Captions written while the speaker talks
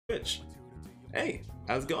Twitch. Hey,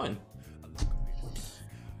 how's it going?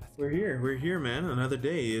 We're here, man. Another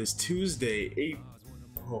day is Tuesday,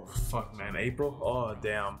 oh fuck, man, April? Oh,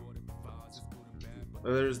 damn.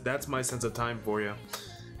 That's my sense of time for you.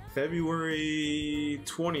 February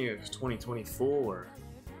 20th, 2024.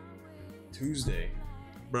 Tuesday.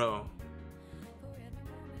 Bro.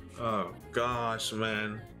 Oh, gosh,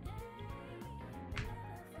 man.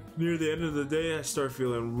 Near the end of the day, I start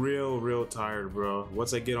feeling real tired, bro.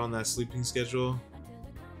 Once I get on that sleeping schedule.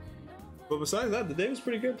 But besides that, the day was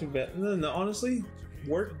pretty good to bed. And then, honestly,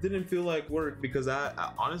 work didn't feel like work because I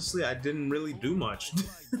honestly, I didn't really do much.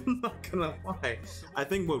 I'm not gonna lie. I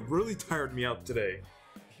think what really tired me out today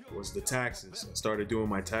was the taxes. I started doing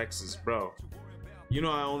my taxes, bro. You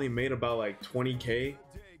know, I only made about like 20K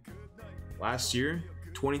last year,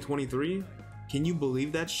 2023. Can you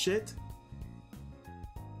believe that shit?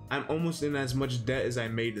 I'm almost in as much debt as I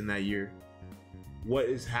made in that year. What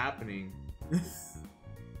is happening?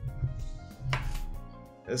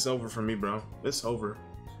 It's over for me, bro. It's over.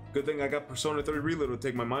 Good thing I got Persona 3 Reload to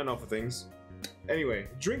take my mind off of things. Anyway,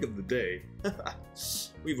 drink of the day.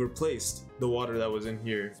 We've replaced the water that was in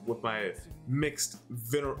here with my mixed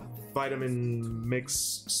vitamin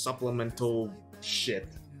mix supplemental shit.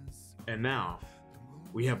 And now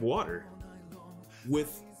we have water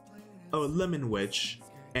with a lemon wedge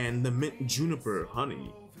and the mint juniper honey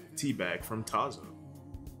tea bag from Tazo.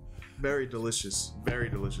 Very delicious, very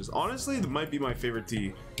delicious. Honestly, it might be my favorite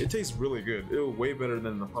tea. It tastes really good. It was way better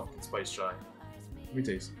than the pumpkin spice chai. Let me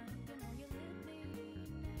taste.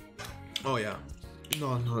 Oh yeah.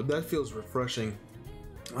 No, that feels refreshing.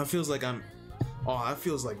 That feels like that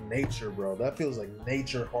feels like nature, bro. That feels like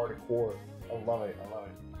nature hardcore. I love it, I love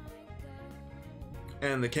it.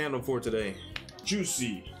 And the candle for today,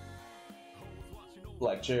 juicy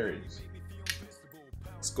black cherries.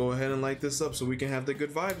 Let's go ahead and light this up so we can have the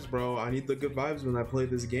good vibes, bro. I need the good vibes when I play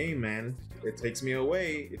this game, man. It takes me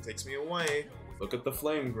away. It takes me away. Look at the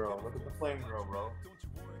flame grow. Look at the flame grow, bro.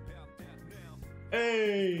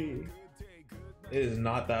 Hey! It is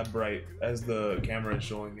not that bright as the camera is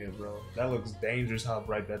showing it, bro. That looks dangerous how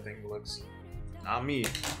bright that thing looks. Not me.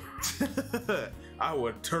 I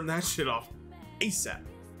would turn that shit off ASAP.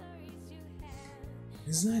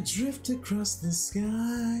 As I drift across the sky,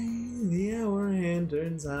 the hour hand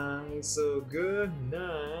turns high, so good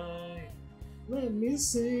night. Let me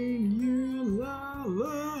sing you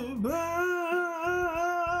lullaby.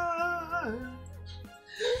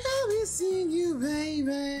 Let me sing you,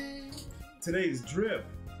 baby. Today's drip.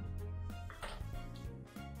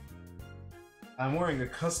 I'm wearing a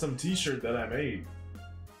custom t-shirt that I made.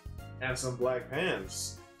 And some black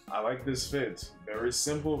pants. I like this fit. Very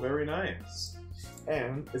simple, very nice.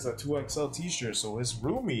 And it's a 2XL t-shirt, so it's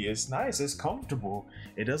roomy, it's nice, it's comfortable.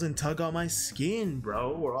 It doesn't tug on my skin,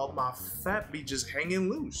 bro, or all my fat be just hanging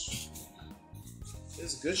loose.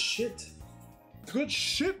 It's good shit. Good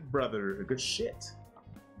shit, brother. Good shit.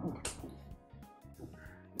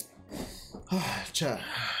 Chat.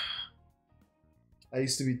 I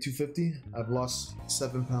used to be 250. I've lost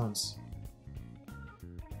 7 pounds.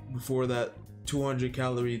 Before that 200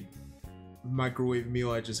 calorie microwave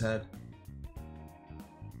meal I just had.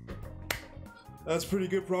 That's pretty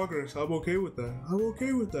good progress. I'm okay with that. I'm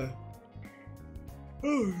okay with that.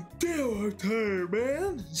 Oh, damn, I'm tired,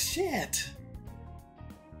 man. Shit.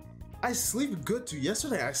 I sleep good too.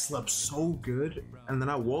 Yesterday I slept so good, and then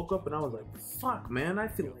I woke up and I was like, fuck, man, I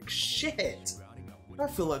feel like shit. I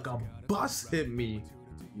feel like a bus hit me.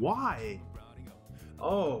 Why?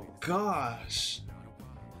 Oh, gosh.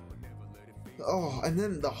 Oh, and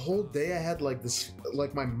then the whole day I had like this,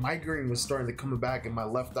 like my migraine was starting to come back in my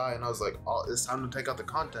left eye, and I was like, oh, it's time to take out the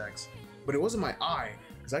contacts. But it wasn't my eye,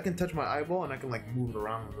 because I can touch my eyeball and I can like move it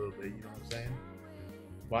around a little bit, you know what I'm saying?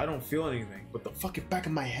 But I don't feel anything. But the fucking back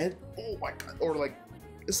of my head, oh my god, or like,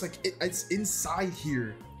 it's like, it's inside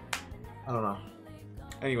here. I don't know.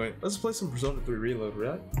 Anyway, let's play some Persona 3 Reload,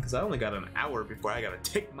 right? Because I only got an hour before I gotta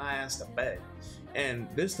take my ass to bed. And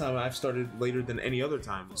this time I've started later than any other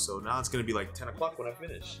time, so now it's gonna be like 10 o'clock when I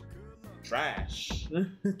finish. Trash.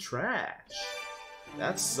 Trash.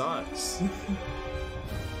 That sucks.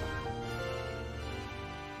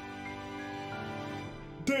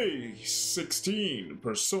 Day 16,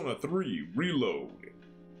 Persona 3 Reload.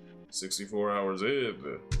 64 hours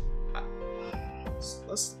in.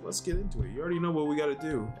 Let's get into it. You already know what we gotta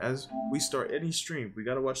do. As we start any stream, we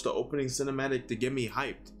gotta watch the opening cinematic to get me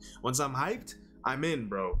hyped. Once I'm hyped, I'm in,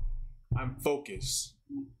 bro. I'm focused.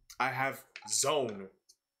 I have zone.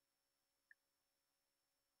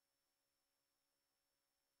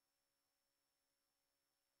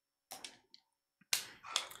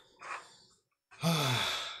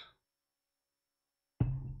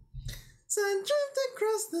 Sun drift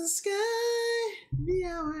across the sky, the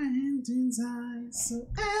hour hands eyes so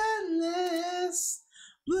endless.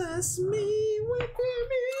 Bless me with your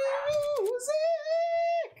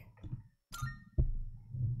music.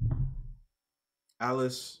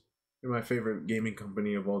 Alice, you're my favorite gaming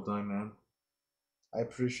company of all time, man. I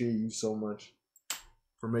appreciate you so much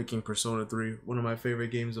for making Persona 3 one of my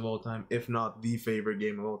favorite games of all time, if not the favorite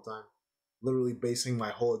game of all time. Literally basing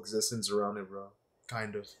my whole existence around it, bro.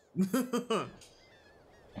 Kind of.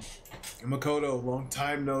 Makoto, long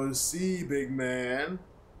time no see, big man.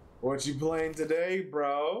 What you playing today,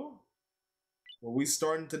 bro? What we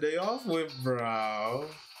starting today off with, bro?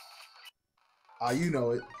 Ah, you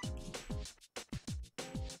know it.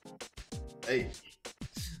 Hey.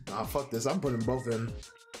 Nah, fuck this. I'm putting both in.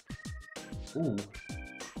 Ooh.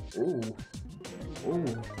 Ooh.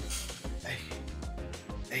 Ooh. Hey.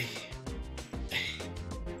 Hey.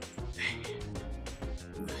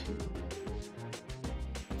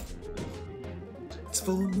 It's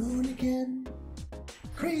full moon again.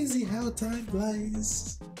 Crazy how time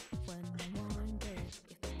flies.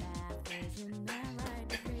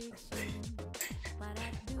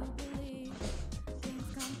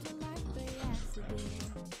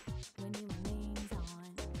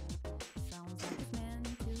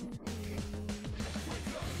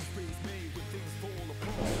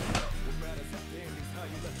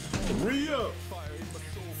 Re-up!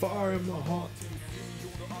 Fire in my heart.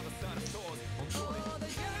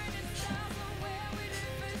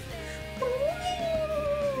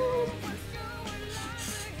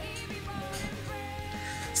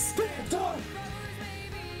 Stand up!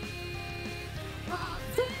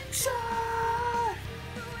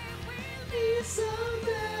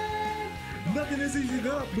 Nothing is easy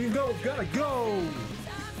up, we go, gotta go!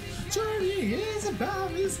 Journey is about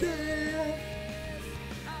this day.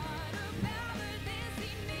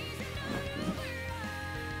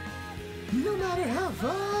 No matter how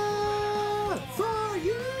far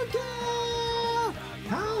you go,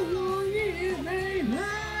 how long it may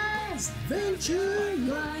last, venture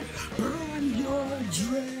life, burn your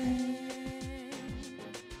dream.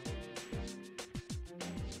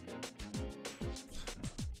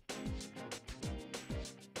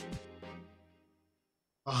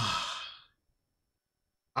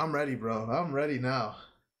 I'm ready, bro. I'm ready now.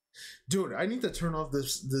 Dude, I need to turn off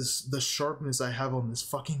the sharpness I have on this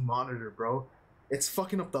fucking monitor, bro. It's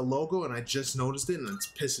fucking up the logo and I just noticed it and it's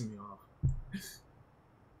pissing me off.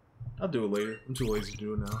 I'll do it later. I'm too lazy to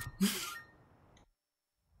do it now.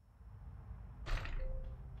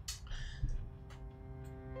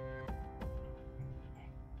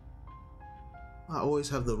 I always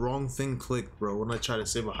have the wrong thing clicked, bro, when I try to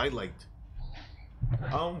save a highlight.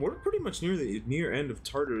 We're pretty much near the end of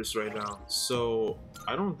Tartarus right now, so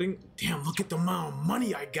I don't think. Damn, look at the amount of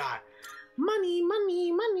money I got. Money,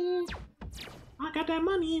 money, money. I got that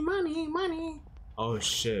money, money, money. Oh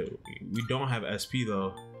shit, we don't have SP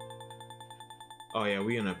though. Oh yeah,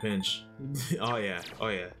 we in a pinch. Oh yeah, oh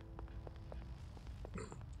yeah.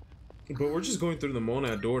 But we're just going through the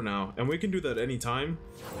Monad door now, and we can do that anytime.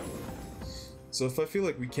 So if I feel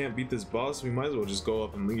like we can't beat this boss, we might as well just go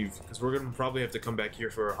up and leave, because we're gonna probably have to come back here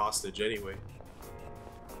for our hostage anyway.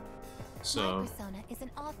 So my persona is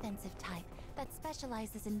an offensive type that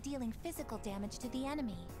specializes in dealing physical damage to the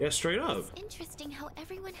enemy. Yeah, straight up. It's interesting how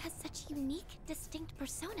everyone has such unique, distinct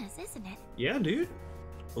personas, isn't it? Yeah, dude.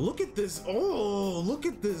 Look at this. Oh, look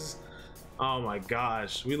at this. Oh my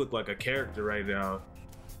gosh, we look like a character right now.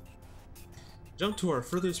 Jump to our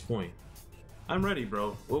furthest point. I'm ready,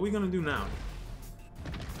 bro. What are we gonna do now?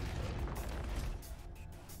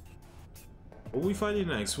 What are we fighting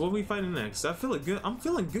next? What are we fighting next? I feel good. I'm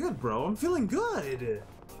feeling good, bro. I'm feeling good.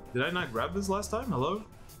 Did I not grab this last time? Hello?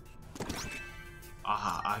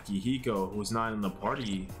 Ah, Akihiko, who's not in the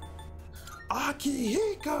party.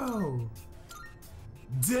 Akihiko!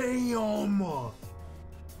 Damn!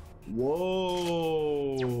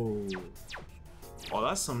 Whoa! Oh,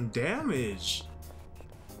 that's some damage.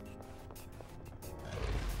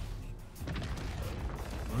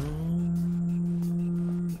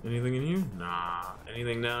 Anything in here? Nah.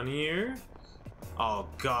 Anything down here? Oh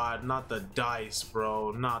god, not the dice,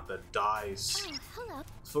 bro. Not the dice. Oh, hello.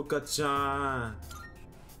 Fuka-chan.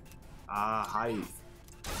 Ah, hi.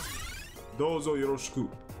 Dozo yoroshiku.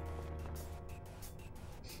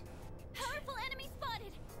 Powerful enemy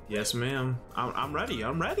spotted. Yes, ma'am. I'm ready.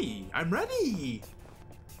 I'm ready. I'm ready.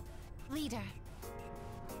 Leader.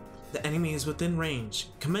 The enemy is within range.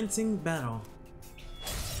 Commencing battle.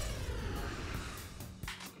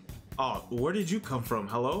 Oh, where did you come from?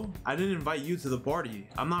 Hello? I didn't invite you to the party.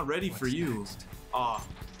 I'm not ready for you. Oh,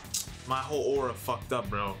 My whole aura fucked up,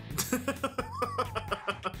 bro.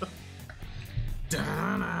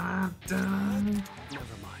 Never mind.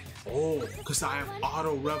 Oh, because I have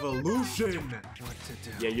auto revolution. What to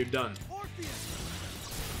do? Yeah, you're done.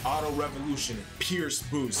 Auto revolution, pierce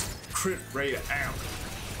boost, crit rate amp.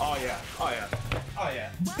 Oh yeah, oh yeah, oh yeah.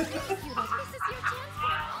 This is your chance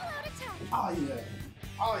for an all-out attack. Oh yeah,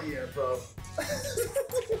 oh yeah, bro.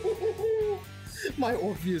 My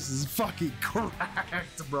Orpheus is fucking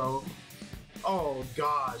cracked, bro. Oh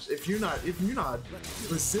gosh, if you're not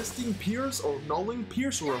resisting Pierce or nulling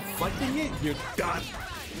Pierce or reflecting it, you're done.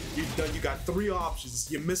 You're done. You got 3 options.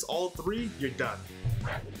 You miss all 3, you're done.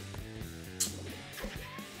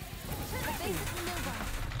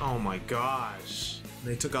 Oh my gosh.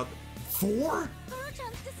 They took out 4?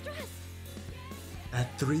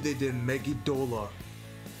 At 3 they did Megidola.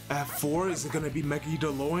 At 4 is it gonna be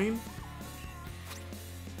Megidoloin?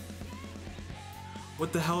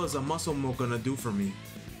 What the hell is a muscle milk gonna do for me?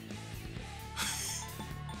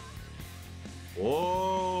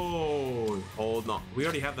 Whoa! Hold on. We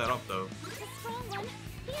already have that up though.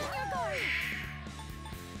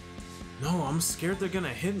 No, I'm scared they're gonna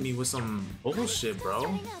hit me with some bullshit, bro.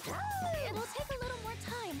 It'll take a little more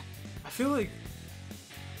time. I feel like...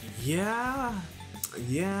 Yeah.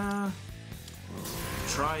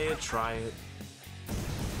 Try it.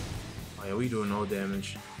 Oh yeah, we doing no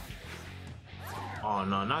damage. Oh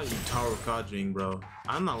no, not you Taro Kajing, bro.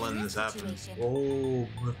 I'm not letting this happen. Oh,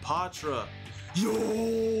 Rapatra. Yo!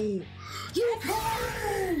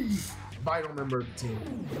 Yukari! Vital member of the team.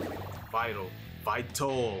 Vital.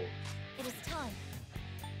 It is time.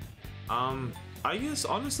 I guess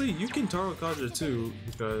honestly you can Taro Kaja too,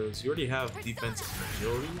 because you already have defense and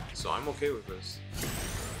agility, so I'm okay with this.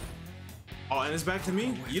 Oh, and it's back to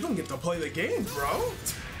me? You don't get to play the game, bro!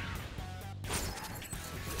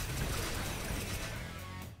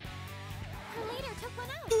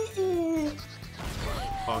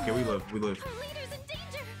 Okay, we live. Our leader's in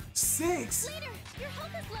danger. 6! Leader, your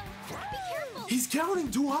health is low. Be careful. He's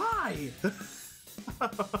counting too high!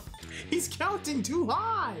 He's counting too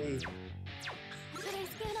high! Should I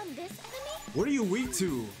scan on this enemy? What are you weak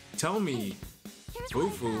to? Tell me. Here's what I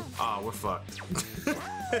Foo-foo. found. Ah, we're fucked.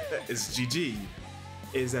 It's GG.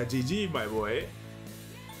 Is that GG, my boy?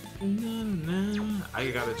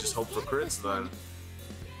 I gotta just hope for crits then.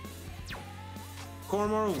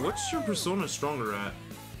 Koromaru, what's your persona stronger at?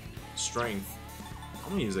 Strength.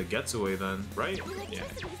 I'm gonna use a Getaway then, right? Yeah.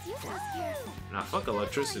 Electricity's useless here. Nah, fuck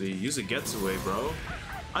electricity. Use a Getaway, bro.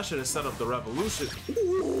 I should have set up the revolution.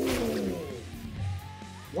 Ooh.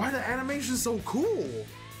 Why are the animations so cool?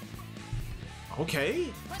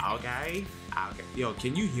 Okay. Yo,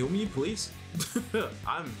 can you heal me, please?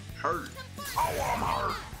 I'm hurt. Oh, I'm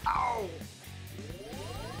hurt. Ow.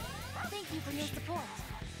 Thank you for your support.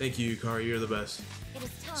 Thank you, Yukari. You're the best. It is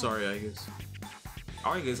time. Sorry, I guess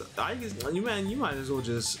you might as well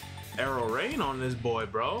just arrow rain on this boy,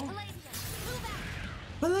 bro.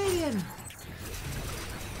 Palladian!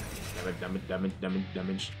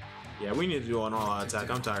 Damage. Yeah, we need to do an all-out attack.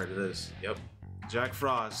 I'm tired of this. Yep. Jack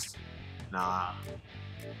Frost. Nah.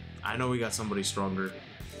 I know we got somebody stronger.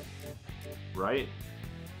 Right?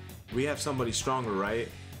 We have somebody stronger, right?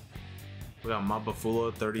 We got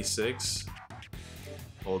Mabafula 36.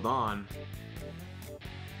 Hold on.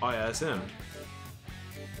 Oh yeah, that's him.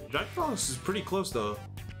 Jack Frost is pretty close though.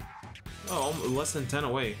 Oh, less than 10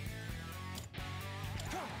 away.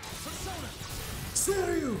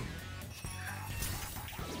 Serio!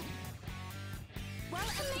 Well,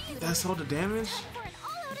 amazing. That's all the damage? For an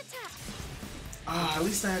all-out attack. At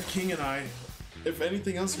least I have King and I. If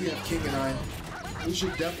anything else, we have King and I. We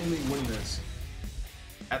should definitely win this.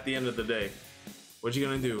 At the end of the day, what you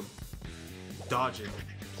gonna do? Dodge it,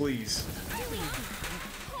 please.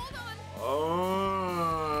 Hold on.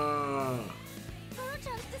 Oh.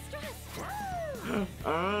 Koro-chan's distressed.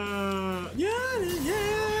 Yeah.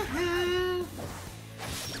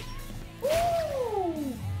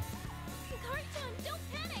 Woo! Yukari-chan, don't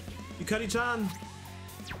panic. Yukari-chan,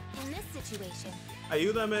 In this situation,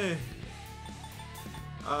 ayúdame.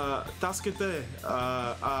 Tasukete.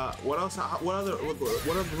 What else? What other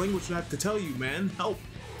language do I have to tell you, man? Help,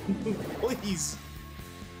 please.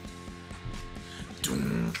 I'll show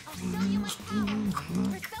you my power.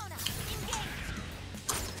 Persona, engage.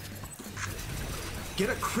 Get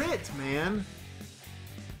a crit, man.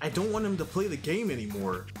 I don't want him to play the game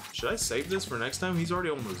anymore. Should I save this for next time? He's already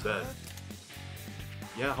almost dead.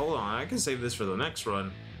 Yeah, hold on. I can save this for the next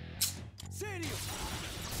run.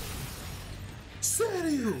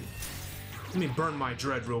 Serio! Let me burn my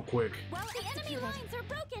dread real quick. Well, the enemy lines are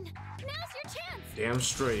broken. Now's your chance. Damn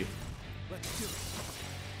straight.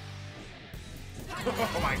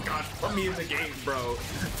 Oh my gosh, put me in the game, bro.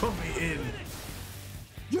 Put me in.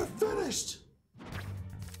 You're finished.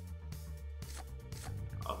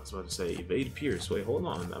 I was about to say evade Pierce. Wait, hold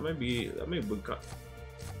on. That may be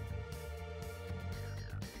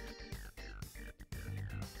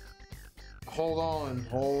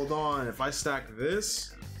hold on. If I stack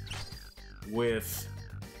this with,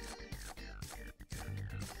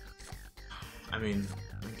 I mean,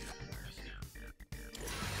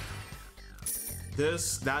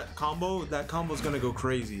 that combo is gonna go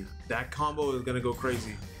crazy. That combo is gonna go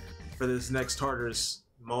crazy for this next Tartarus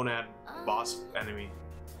Monad boss enemy.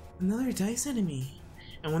 Another dice enemy.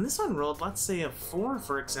 And when this one rolled, let's say a 4,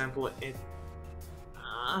 for example, it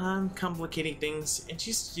I'm complicating things. It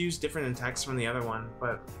just used different attacks from the other one,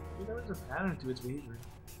 but there was a pattern to its behavior.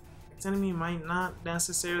 Its enemy might not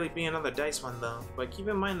necessarily be another dice one though, but keep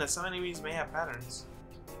in mind that some enemies may have patterns.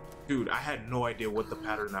 Dude, I had no idea what the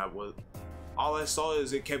pattern that was. All I saw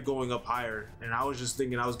is it kept going up higher, and I was just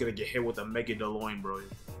thinking I was gonna get hit with a Mega Deloitte, bro.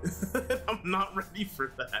 I'm not ready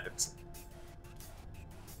for that.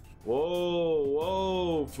 Whoa,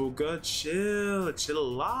 whoa, Fuka,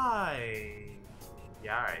 chill lie.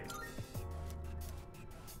 Yeah, alright.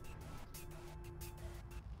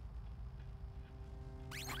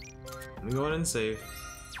 Let me go ahead and save.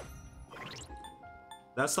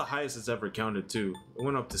 That's the highest it's ever counted too. It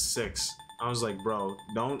went up to 6. I was like, bro,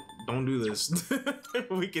 don't do this.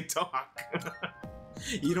 We can talk.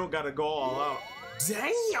 You don't gotta go all out.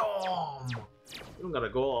 Damn! You don't gotta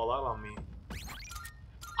go all out on me.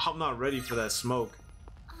 I'm not ready for that smoke.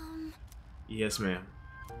 Yes, ma'am.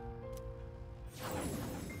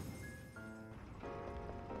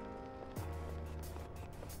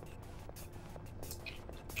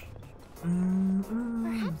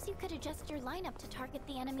 Perhaps you could adjust your lineup to target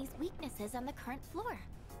the enemy's weaknesses on the current floor.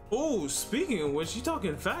 Oh, speaking of which, you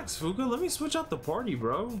talking facts, Fuka? Let me switch out the party,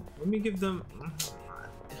 bro. Let me give them.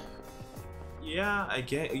 Yeah, I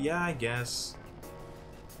guess.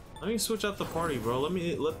 Let me switch out the party, bro.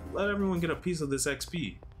 Let everyone get a piece of this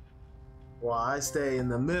XP. Well, I stay in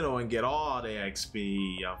the middle and get all the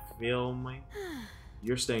XP. You feel me?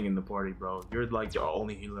 You're staying in the party, bro. You're like the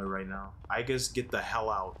only healer right now. I guess get the hell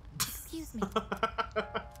out. Excuse me.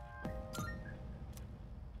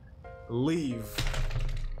 Leave.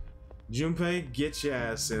 Junpei, get your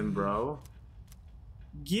ass in, bro.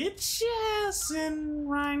 Get your ass in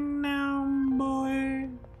right now, boy.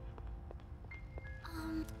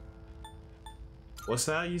 What's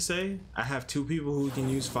that you say? I have 2 people who can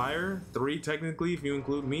use fire? 3 technically if you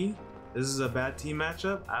include me? This is a bad team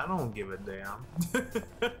matchup? I don't give a damn.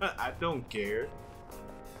 I don't care.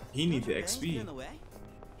 He needs the XP. In the way?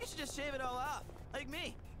 You should just shave it all off, like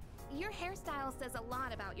me. Your hairstyle says a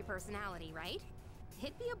lot about your personality, right?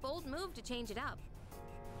 It'd be a bold move to change it up.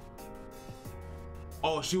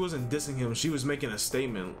 Oh, she wasn't dissing him. She was making a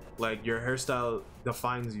statement. Like, your hairstyle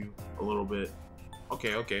defines you a little bit.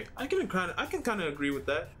 Okay. I can kind of agree with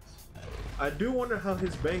that. I do wonder how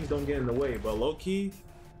his bangs don't get in the way, but low key,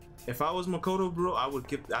 if I was Makoto, bro, I would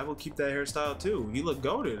keep that hairstyle too. He look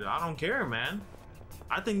goated. I don't care, man.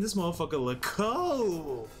 I think this motherfucker look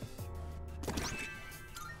cool.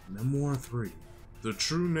 Memoir 3. The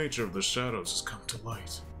true nature of the shadows has come to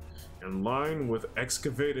light. In line with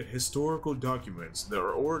excavated historical documents, their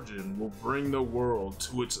origin will bring the world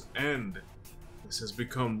to its end. This has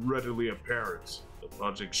become readily apparent. The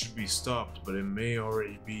project should be stopped, but it may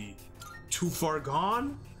already be too far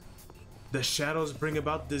gone? The shadows bring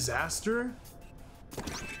about disaster?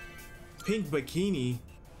 Pink bikini?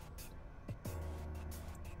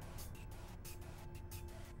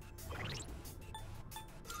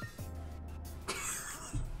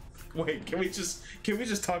 Wait, can we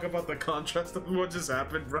just talk about the contrast of what just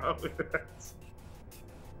happened, bro?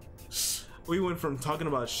 We went from talking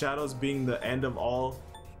about shadows being the end of all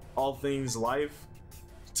things life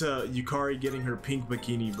to Yukari getting her pink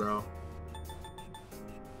bikini, bro.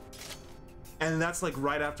 And that's like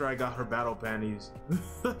right after I got her battle panties.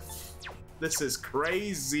 This is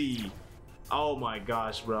crazy. Oh my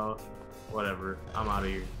gosh, bro. Whatever. I'm out of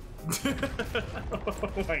here.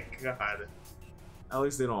 Oh my god. At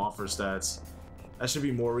least they don't offer stats. That should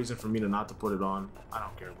be more reason for me to not to put it on. I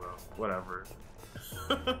don't care, bro. Whatever.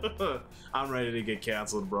 I'm ready to get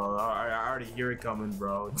canceled, bro. I already hear it coming,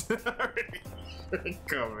 bro. I already hear it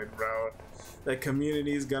coming, bro. That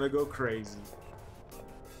community is gonna go crazy.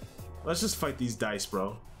 Let's just fight these dice,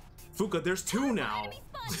 bro. Fuka, there's 2 now.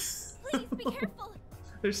 Please be careful.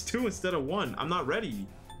 There's 2 instead of 1. I'm not ready.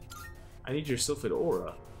 I need your Sylphid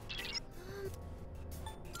aura.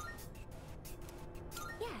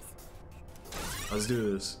 Yes. Let's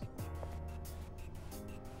do this.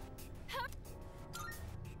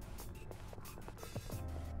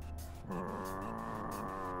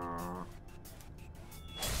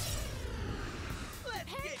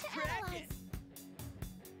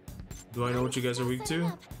 Do I know what you guys are weak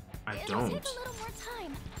to? I don't. Take a little more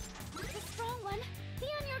time. The strong one, be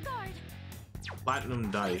on your guard. Platinum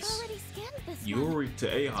I've dice. already scanned this You're one. weak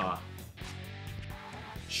to Aha.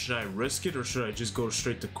 Should I risk it or should I just go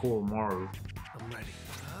straight to Koromaru? I'm ready.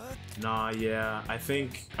 Nah, yeah. I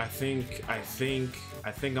think I'm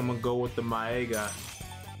gonna go with the Maega.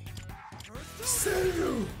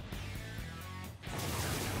 Senju!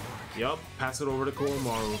 Yup, pass it over to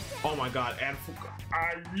Koromaru. Oh my god, and Fuka.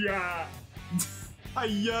 Aya!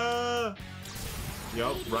 Aya!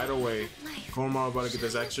 Yup, right away. Koromaru about to get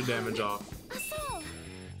this extra damage off. Assault.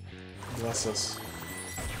 Bless us.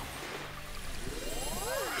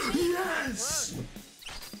 Yes!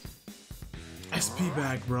 SP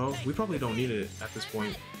back, bro. We probably don't need it at this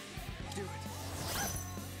point. Do it.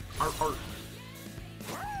 Art.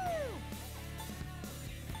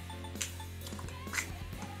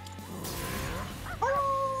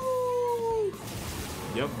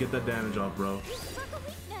 Yep, get that damage off, bro. You struck a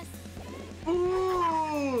weakness.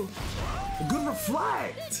 Ooh! Good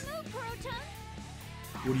reflect! Good move, Kuro-chan.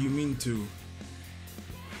 What do you mean to?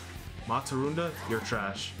 Matarunda, you're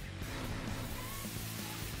trash.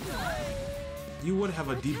 You would have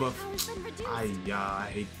a debuff. Power's been reduced. I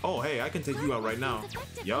hate. Oh, hey, I can take you out right now.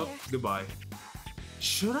 Yup, goodbye.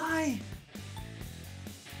 Should I?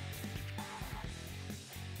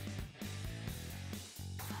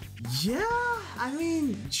 Yeah, I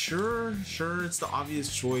mean, sure, it's the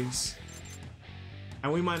obvious choice.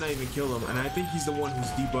 And we might not even kill him, and I think he's the one who's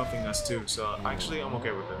debuffing us too, so actually I'm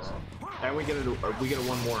okay with this. And we get a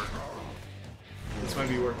one more. This might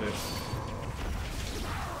be worth it.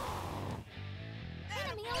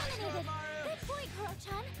 Enemy eliminated. Good point,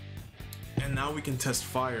 Kuro-chan. And now we can test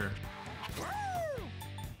fire.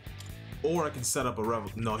 Or I can set up a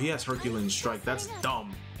no, he has Herculean Strike, that's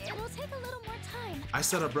dumb. It'll take a little more time. I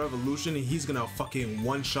set up Revolution and he's gonna fucking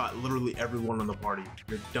one-shot literally everyone on the party.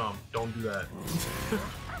 You're dumb. Don't do that.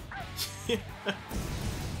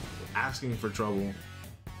 Asking for trouble.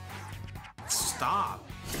 Stop.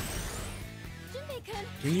 Junpei-kun,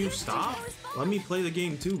 Can you here's stop? Junpei's fault. Let me play the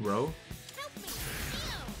game too, bro. Help me.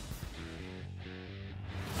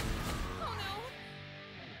 Oh no.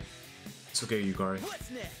 It's okay, Yukari. What's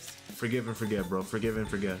next? Forgive and forget, bro. Forgive and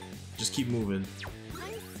forget. Just keep moving.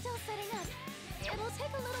 I'm still setting up. It'll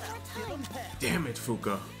take a little more time. Damn it,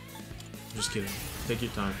 Fuka. Just kidding. Take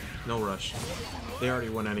your time. No rush. They already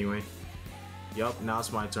won anyway. Yup, now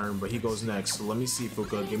it's my turn, but he goes next. So let me see,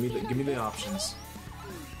 Fuka. Give me the options.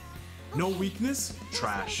 No weakness?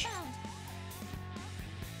 Trash.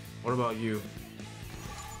 What about you?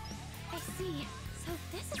 I see. So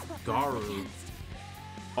this is what Garu. we're up against.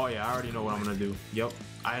 Oh yeah, I already know what I'm gonna do. Yup.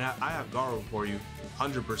 I have Garu for you.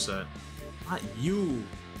 100%. Not you.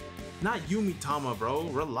 Not you, Mitama, bro.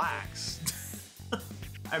 Relax.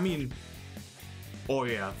 I mean... Oh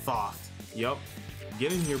yeah, Thoth. Yup.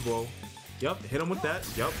 Get in here, bro. Yup, hit him with that.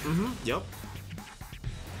 Yup, yup.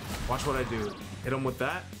 Watch what I do. Hit him with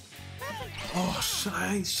that. Oh,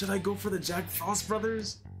 should I go for the Jack Frost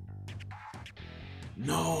brothers?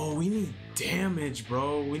 No, we need damage,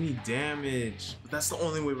 bro. We need damage. But that's the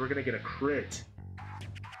only way we're gonna get a crit.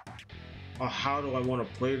 Oh, how do I want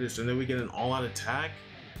to play this? And then we get an all-out attack?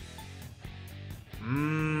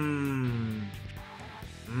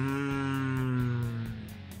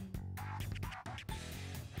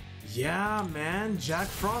 Yeah, man. Jack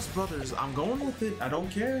Frost brothers. I'm going with it. I don't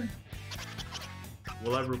care.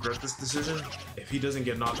 Will I regret this decision? If he doesn't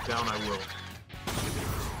get knocked down, I will.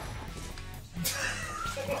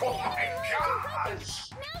 Oh my gosh!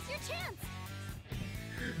 Now's your chance.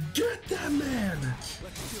 Get that man!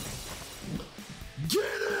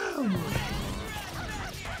 Get him!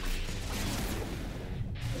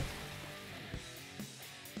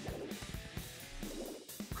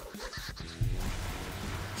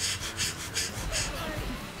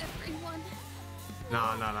 Everyone.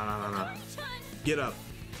 Nah. Get up.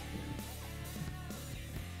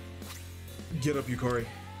 Get up, Yukari.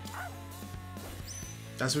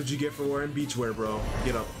 That's what you get for wearing beachwear, bro.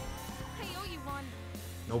 Get up. I owe you one.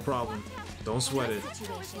 No problem. Don't sweat it.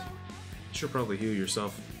 Situation. You should probably heal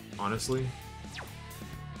yourself, honestly.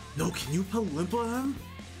 No, can you Palimpa him?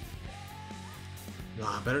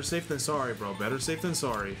 Nah, better safe than sorry, bro. Better safe than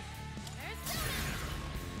sorry.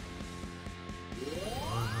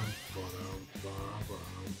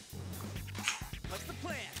 What's the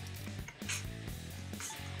plan?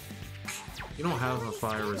 You don't have a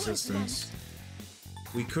fire resistance.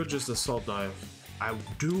 We could just assault dive. I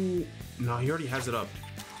do... No, he already has it up.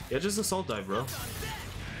 Yeah, just assault dive, bro.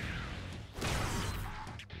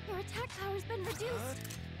 Your attack power's been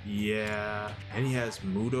reduced. Yeah, and he has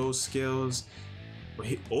Mudo skills.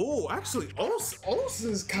 Wait, oh, actually, Os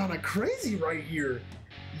is kind of crazy right here.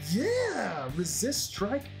 Yeah, resist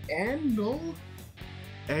strike and null.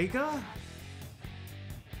 Ega?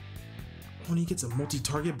 When he gets a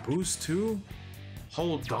multi-target boost too?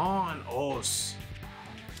 Hold on, Os.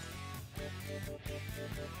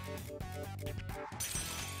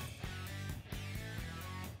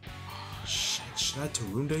 Oh, shit, should I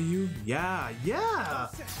Tarunda you? Yeah,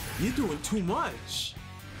 you're doing too much.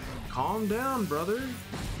 Calm down, brother.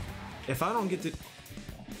 If I don't get to... Not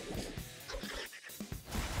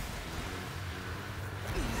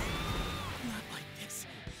like this.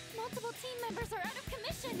 Multiple team members are out of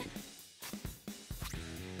commission.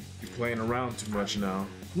 You're playing around too much now.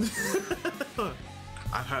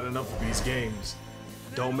 I've had enough of these games.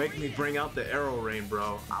 Don't make me bring out the arrow rain,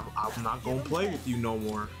 bro. I'm not gonna play with you no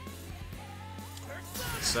more.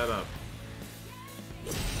 Set up.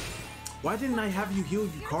 Why didn't I have you heal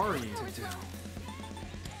Yukari?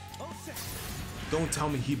 Don't tell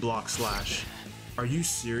me he blocks Slash. Are you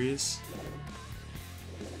serious?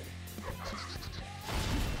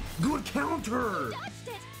 Good counter! Dodged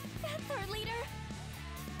it. That's our leader.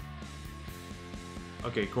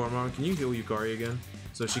 Okay, Koromon, can you heal Yukari again?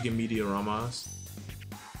 So she can Meteorama us?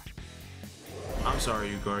 I'm sorry,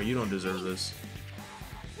 Yukari, you don't deserve this.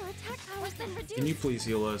 Your attack power's been reduced. Can you please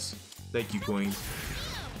heal us? Thank you, Queen.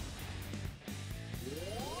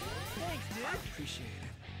 Thanks, dude. Appreciate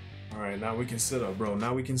it. Alright, now we can sit up, bro.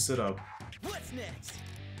 Now we can sit up. What's next?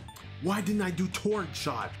 Why didn't I do Torrent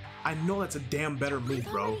Shot? I know that's a damn better move,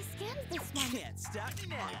 I've bro. already scanned this one. Can't stop me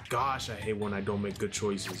now. Gosh, I hate when I don't make good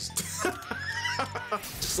choices.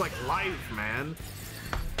 Just like life, man.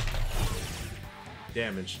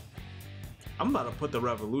 Damage. I'm about to put the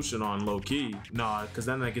Revolution on low key. Nah, because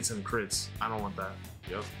then that gets him crits. I don't want that.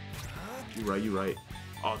 Yep. You right.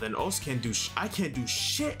 Oh, then Os can't do I can't do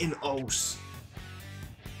shit in Os.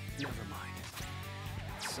 Never mind.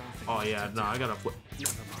 Something Oh yeah, to no, do. I gotta put.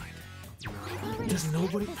 Never mind. I've already Does scanned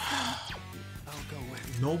nobody this one. I'll go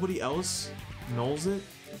with. nobody else knows it?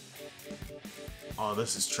 Oh,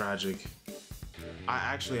 this is tragic. I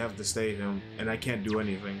actually have to stay him, and I can't do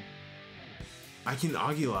anything. I can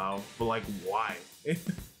Agilao, but like, why? I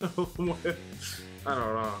don't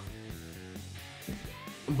know.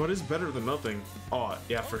 But it's better than nothing. Oh,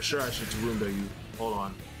 yeah, for sure I should Tarunda you. Hold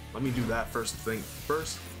on. Let me do that first and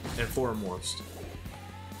foremost.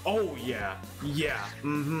 Oh, yeah. Yeah.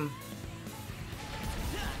 Mm-hmm.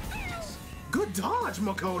 Good dodge,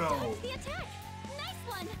 Makoto! Dodge the attack. Nice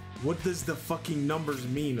one. What does the fucking numbers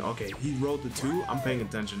mean? Okay, he rolled the 2. I'm paying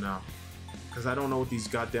attention now. Because I don't know what these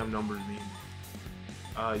goddamn numbers mean.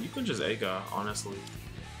 You can just Ega, honestly.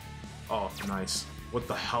 Oh, nice. What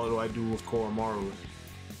the hell do I do with Koromaru?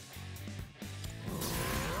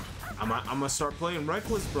 I'm gonna start playing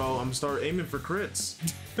Reckless, bro. I'm gonna start aiming for crits.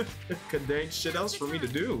 Cause there ain't shit else for me to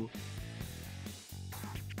do.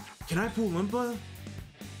 Can I pull Limpa?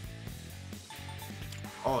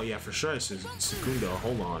 Oh yeah, for sure. It's Secunda.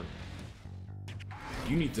 Hold on.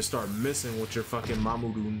 You need to start missing with your fucking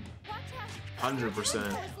Mamudun.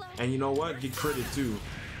 100%. And you know what? Get critted too.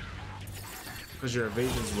 Cause your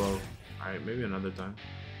evasion's low. Alright, maybe another time.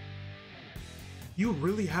 You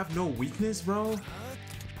really have no weakness, bro?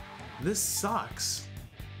 This sucks.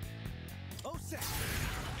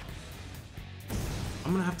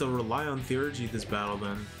 I'm gonna have to rely on Theurgy this battle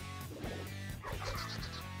then.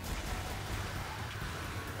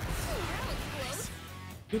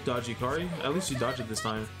 Good dodge, Ikari. At least you dodged it this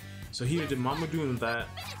time. So here did Mama doing that.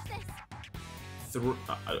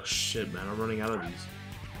 Oh shit, man, I'm running out of these.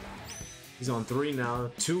 He's on 3 now.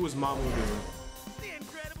 2 is Mama doing. The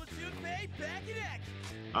incredible Junpei back in action.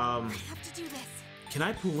 I have to do this. Can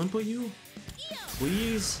I pull Limpa you?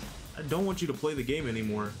 Please? I don't want you to play the game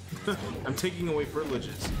anymore. I'm taking away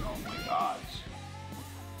privileges. Oh my gosh.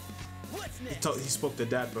 What's next? He spoke to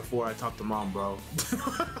dad before I talked to mom, bro.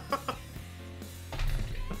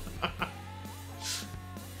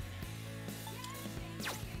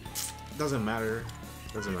 Doesn't matter.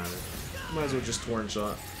 Doesn't matter. Might as well just Torrent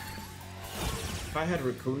Shot. If I had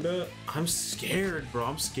Racunda, I'm scared, bro.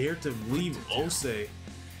 I'm scared to leave Ose.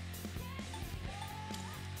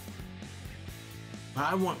 But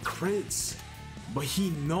I want crits. But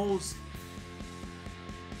he knows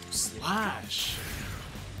Slash.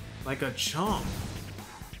 Like a chump.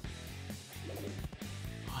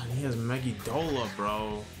 Oh, and he has Megidola,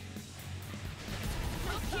 bro.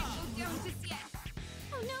 Oh no,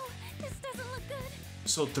 this doesn't look good.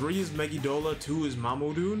 So 3 is Megidola, 2 is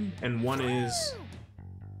Mamudun, and 1 is...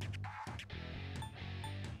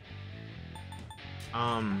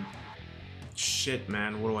 Shit,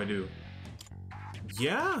 man, what do I do?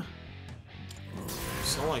 Yeah?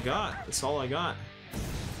 That's all I got. That's all I got.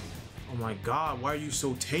 Oh my god, why are you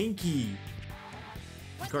so tanky?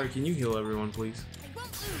 Hikari, can you heal everyone, please?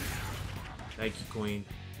 Thank you, Queen.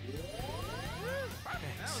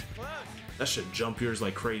 That should jump yours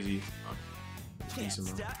like crazy. Can't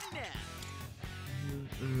stop me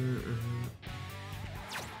now.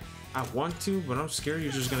 I want to, but I'm scared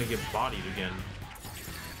you're just gonna get bodied again.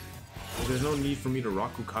 There's no need for me to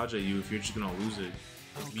Rakukaja you if you're just gonna lose it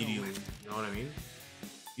immediately. You know what I mean?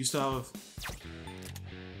 You still have...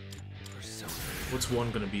 What's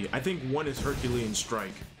one gonna be? I think one is Herculean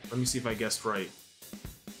Strike. Let me see if I guessed right.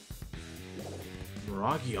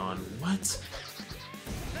 Miragion, what?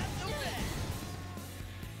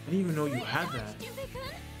 I didn't even know you had that.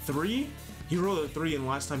 3? He rolled a 3 and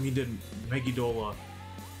last time he did Megidola.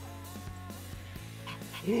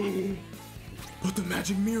 But the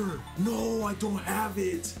magic mirror! No, I don't have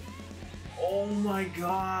it! Oh my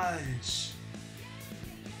gosh!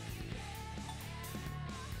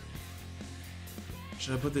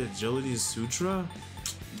 Should I put the Agility Sutra?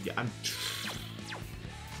 Yeah, I'm...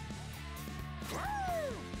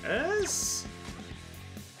 S?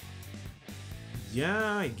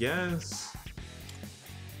 Yeah, I guess.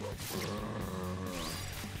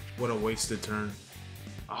 What a wasted turn.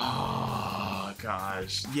 Oh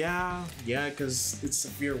gosh. Yeah, because it's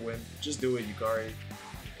severe wind. Just do it, Yukari.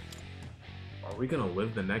 Are we gonna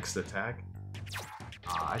live the next attack?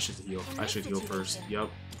 I should heal. I should heal first. Yep.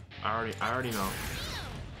 I already know.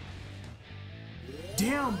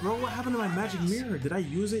 Damn, bro, what happened to my magic mirror? Did I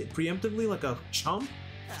use it preemptively like a chump?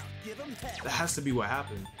 That has to be what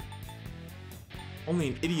happened. Only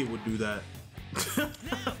an idiot would do that.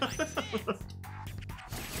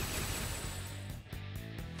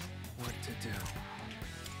 What to do?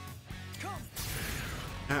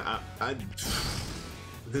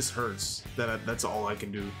 This hurts. That's all I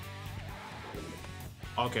can do.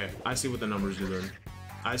 Okay, I see what the numbers do then.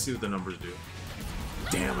 I see what the numbers do.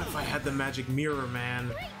 Damn, if I had the magic mirror,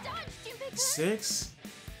 man. 6?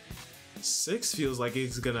 6 feels like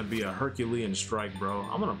it's gonna be a Herculean strike, bro.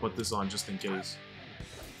 I'm gonna put this on just in case.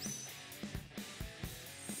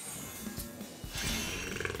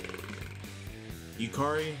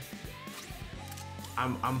 Yukari,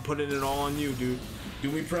 I'm putting it all on you, dude.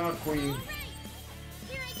 Do me proud, Queen.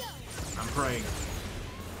 I'm praying.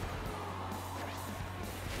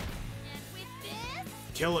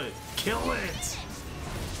 Kill it! Kill it!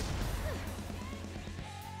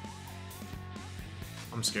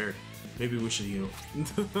 I'm scared. Maybe we should heal.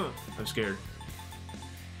 I'm scared.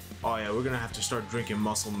 Oh yeah, we're gonna have to start drinking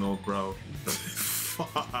muscle milk, bro.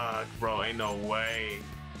 Fuck, bro, ain't no way.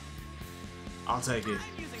 I'll take it.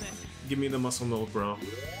 Give me the muscle milk, bro.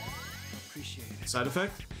 Appreciate it. Side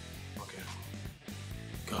effect? Okay.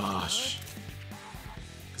 Gosh.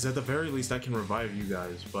 Because at the very least, I can revive you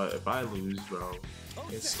guys. But if I lose, bro,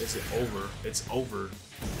 it's over. It's over.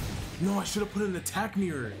 No, I should have put an attack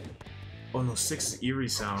mirror. Oh no, 6 is eerie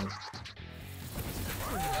sound.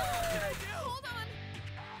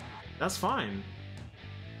 That's fine.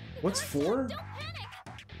 What's 4?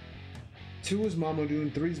 2 is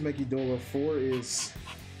Mamodoon, 3 is Megidola, 4 is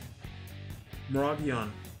Miragion.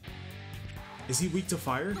 Is he weak to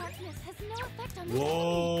fire?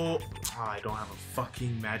 Whoa! Oh, I don't have a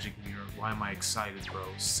fucking magic mirror. Why am I excited, bro?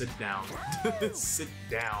 Sit down. Sit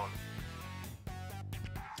down.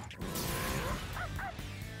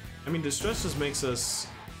 I mean, distress just makes us...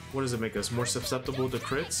 What does it make us? More susceptible to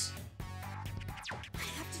crits? I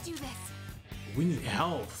have to do this. We need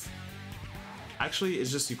health. Actually,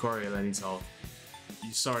 it's just Yukari that needs health.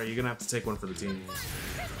 Sorry, you're gonna have to take one for the team.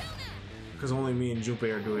 Because only me and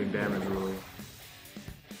Junpei are doing damage, really.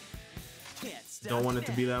 Don't want it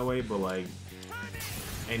to be that way, but like...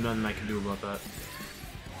 Ain't nothing I can do about that.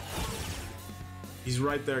 He's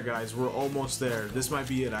right there, guys. We're almost there. This might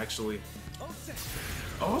be it, actually.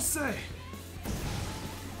 Ose!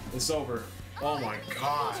 It's over. Oh my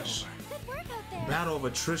gosh. Battle of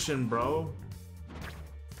attrition, bro.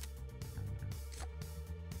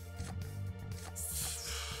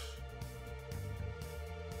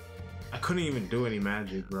 I couldn't even do any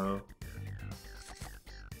magic, bro.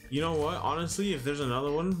 You know what? Honestly, if there's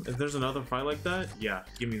another one, if there's another fight like that, yeah,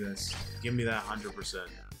 give me this. Give me that 100%. And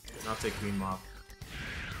I'll take Queen Mop.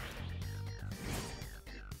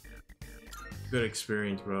 Good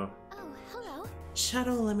experience, bro. Oh, hello.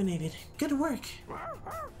 Shadow eliminated. Good work.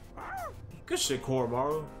 Good shit,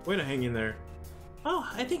 Koromaru. Way to hang in there. Oh,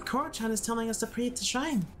 I think Koro-chan is telling us to pray at the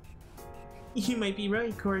shrine. You might be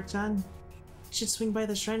right, Koro-chan. We should swing by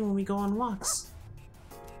the shrine when we go on walks.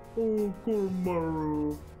 Oh,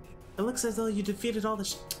 Koromaru. It looks as though you defeated all the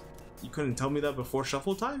You couldn't tell me that before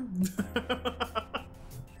shuffle time?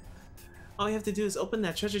 All you have to do is open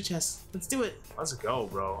that treasure chest. Let's do it. Let's go,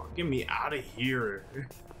 bro. Get me out of here.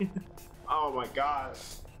 Oh my god.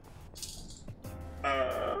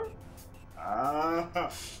 I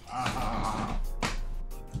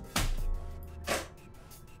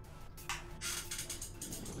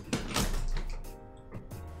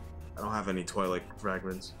don't have any Twilight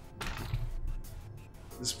fragments.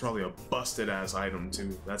 This is probably a busted ass item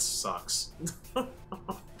too. That sucks.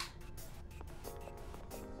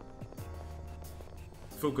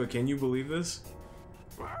 Fuka, can you believe this?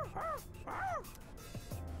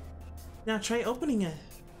 Now try opening it.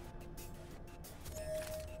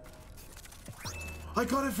 I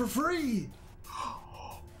got it for free!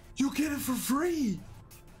 You get it for free!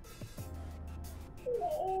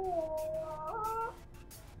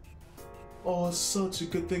 Oh, it's such a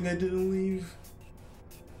good thing I didn't leave.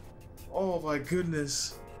 Oh my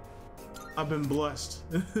goodness. I've been blessed.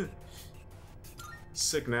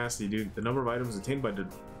 Sick nasty, dude. The number of items attained by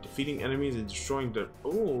defeating enemies and destroying the...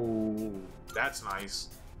 Oh, that's nice.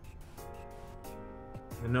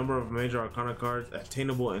 The number of major arcana cards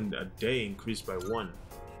attainable in a day increased by 1.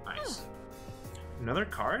 Nice. Another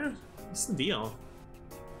card? What's the deal?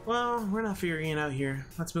 Well, we're not figuring it out here.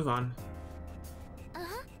 Let's move on.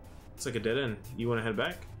 It's like a dead end. You want to head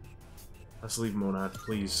back? Let's leave Monad,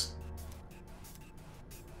 please.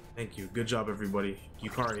 Thank you. Good job, everybody.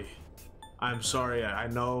 Yukari. I'm sorry. I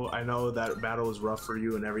know that battle is rough for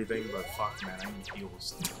you and everything, but fuck, man, I need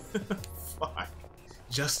heals. Fuck.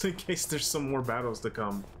 Just in case there's some more battles to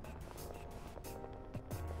come.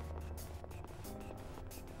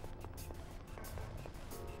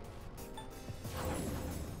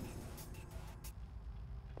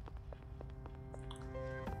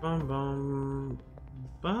 Bum bum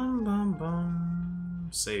bum bum bum.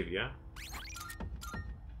 Save, yeah.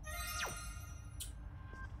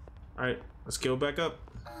 All right, let's go back up.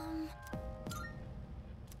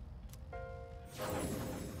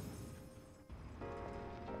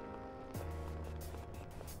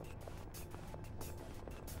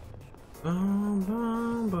 Bum,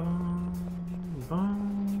 bum, bum,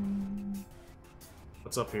 bum.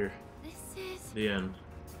 What's up here? This is... The end.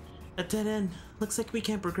 A dead end. Looks like we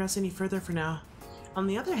can't progress any further for now. On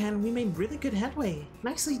the other hand, we made really good headway.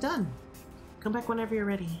 Nicely done. Come back whenever you're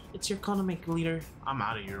ready. It's your call to make, leader. I'm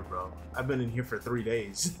out of here, bro. I've been in here for 3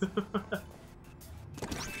 days.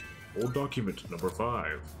 Old document number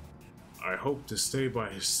 5. I hoped to stay by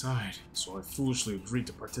his side, so I foolishly agreed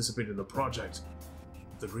to participate in the project.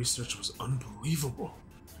 The research was unbelievable.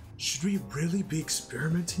 Should we really be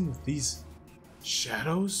experimenting with these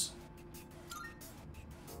shadows?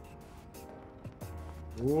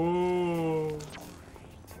 Whoa.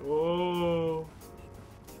 Whoa.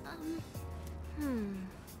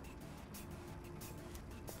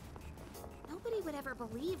 Nobody would ever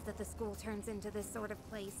believe that the school turns into this sort of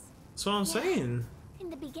place. That's what I'm saying.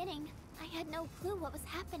 In the beginning, I had no clue what was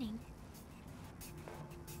happening.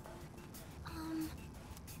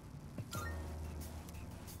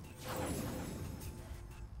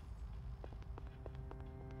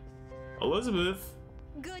 Elizabeth.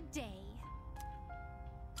 Good day.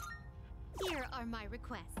 Here are my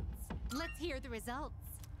requests. Let's hear the results.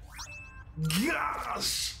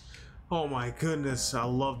 Yes! Oh my goodness, I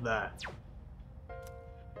love that.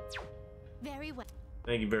 Very well.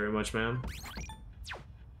 Thank you very much, ma'am.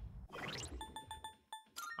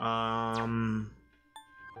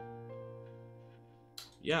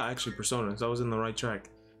 Yeah, actually, personas. I was in the right track.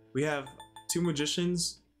 We have 2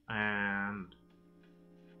 magicians, and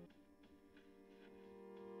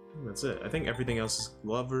that's it. I think everything else is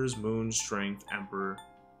lovers, moon, strength, emperor,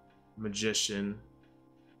 magician,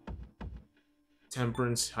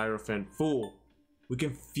 temperance, hierophant, fool. We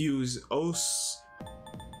can fuse Os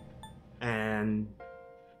and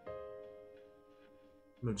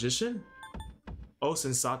magician, Os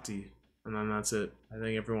and Sati, and then that's it. I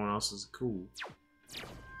think everyone else is cool.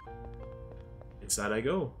 Inside I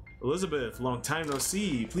go. Elizabeth, long time no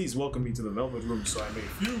see. Please welcome me to the Velvet Room so I may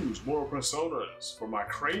fuse more personas for my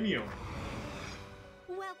cranium.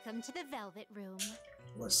 Welcome to the Velvet Room.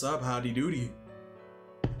 What's up, howdy doody?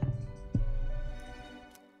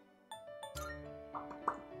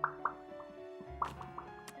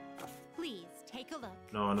 Please take a look.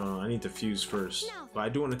 No, I need to fuse first. Now, But I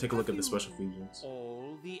do want to take a look at the special fusions.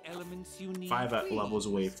 All the elements you need. 5 at levels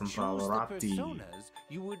away from Choose the Palarati. personas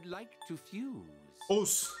you would like to fuse.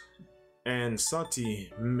 Os and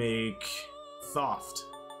Sati make Thoft.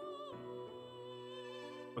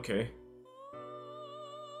 Okay.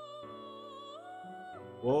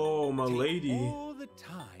 Whoa, my Take lady. all the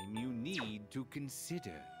time you need to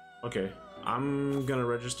consider. Okay, I'm gonna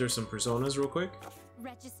register some personas real quick.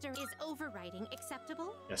 Register is overriding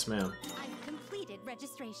acceptable? Yes, ma'am. I've completed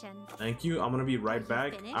registration. Thank you. I'm gonna be right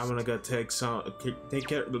back. finished? I'm gonna go take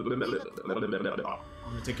care. I'm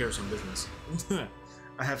gonna take care of some business.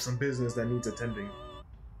 I have some business that needs attending.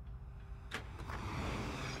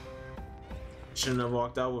 Shouldn't have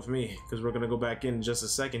walked out with me, because we're gonna go back in just a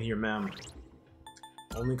second here, ma'am.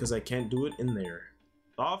 Only because I can't do it in there.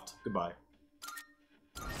 Soft, goodbye.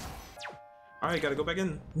 Alright, gotta go back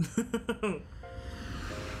in.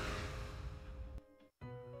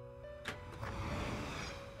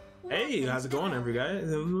 Hey, how's it going, every guy?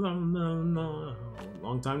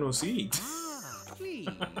 Long time no see. Please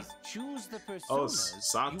choose the personas. Oh,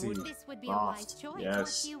 Sati. you would- This would be a wise Lost. choice. Yes,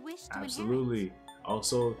 What do you wish to absolutely.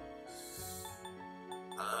 Also,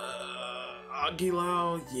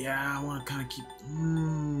 Agilao. Yeah, I want to kind of keep.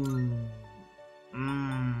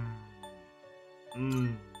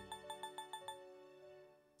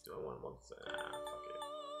 Do I want one? Fuck it.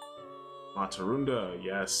 Matarunda,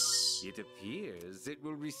 yes. It appears it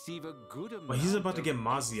will receive a good amount. But he's about to of get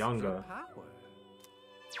extra Mazianga. power.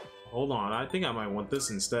 Hold on, I think I might want this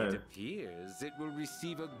It instead. appears it will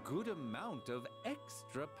receive a good amount of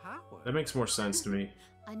extra power. That makes more sense to me.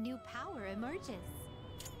 A new power emerges.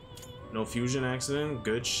 No fusion accident.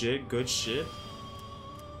 Good shit, good shit.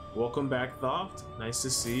 Welcome back, Thoft. Nice to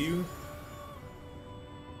see you.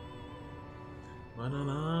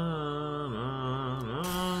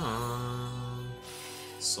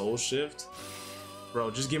 Soul Shift?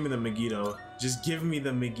 Bro, just give me the Megiddo. Just give me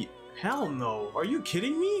the Megiddo. Hell no. Are you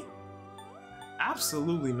kidding me?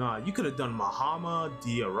 Absolutely not. You could have done Mahama,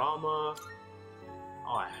 Diorama.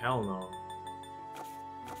 Oh, hell no.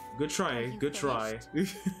 Good try, You good try.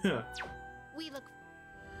 We look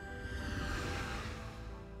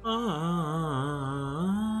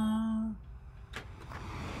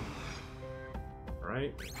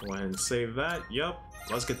Right, go ahead and save that. Yup.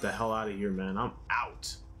 Let's get the hell out of here, man. I'm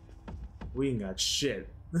out. We ain't got shit.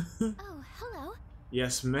 Oh, hello.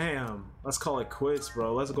 Yes, ma'am. Let's call it quits,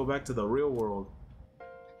 bro. Let's go back to the real world.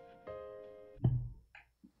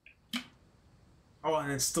 Oh,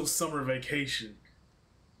 and it's still summer vacation.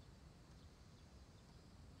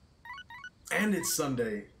 And it's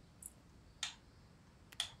Sunday.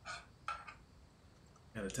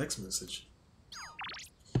 Got a text message.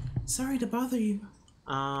 Sorry to bother you.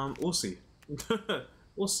 We'll see.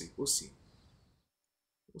 We'll see. We'll see.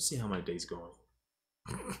 We'll see how my day's going.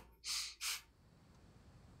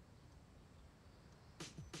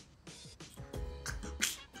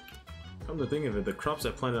 Come to think of it, the crops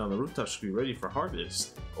I planted on the rooftop should be ready for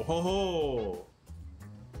harvest. Oh ho ho!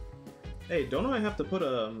 Hey, don't I have to put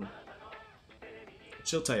a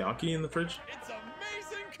chil taiyaki in the fridge? It's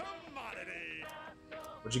amazing commodity.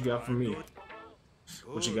 What you got for me?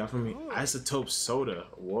 What you got for me? Isotope soda.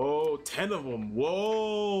 Whoa, 10 of them.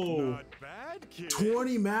 Whoa! Not bad, kid.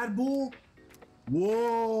 20 Mad Bull?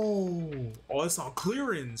 Whoa! Oh, it's on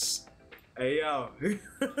clearance. Hey, yo.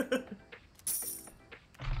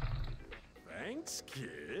 Thanks,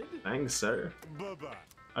 kid. Thanks, sir.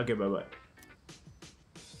 Bye-bye. Okay, bye-bye.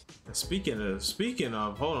 Speaking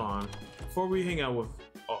of, hold on. Before we hang out with...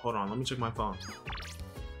 Oh, hold on. Let me check my phone.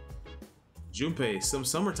 Junpei, some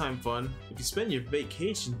summertime fun. If you spend your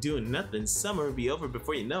vacation doing nothing, summer will be over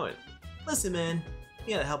before you know it. Listen, man.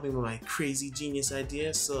 You gotta help me with my crazy genius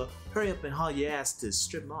idea, so hurry up and haul your ass to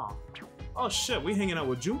strip mall. Oh shit, we hanging out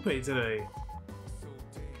with Junpei today.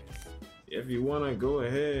 If you wanna go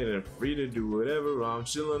ahead and free to do whatever, I'm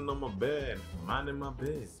chilling on my bed, minding my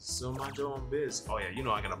biz, so mind your own biz. Oh yeah, you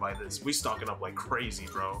know I gotta buy this. We stocking up like crazy,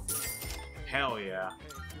 bro. Hell yeah.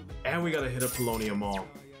 And we gotta hit up Polonium Mall.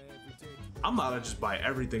 I'm about to just buy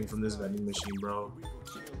everything from this vending machine, bro.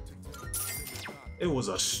 It was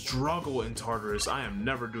a struggle in Tartarus. I am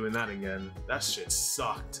never doing that again. That shit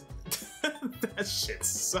sucked. That shit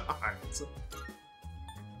sucked.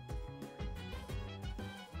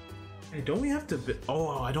 Hey, don't we have to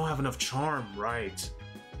oh, I don't have enough charm, right.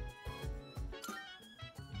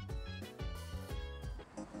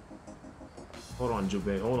 Hold on,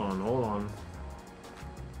 Jubei, hold on.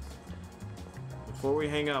 Before we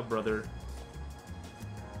hang out, brother.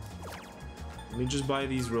 Let me just buy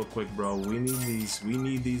these real quick, bro. We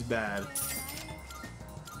need these bad.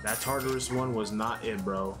 That Tartarus one was not it,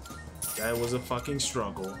 bro. That was a fucking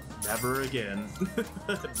struggle. Never again.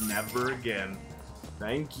 Never again.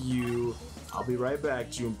 Thank you. I'll be right back,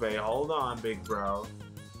 Junpei. Hold on, big bro.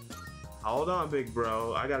 Hold on, big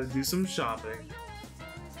bro. I gotta do some shopping.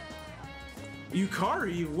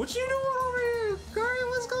 Yukari, what you doing over here? Yukari,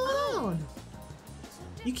 what's going on?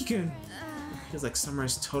 Yuki-kun. Feels like summer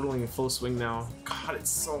is totally in full swing now. God, it's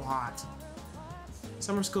so hot.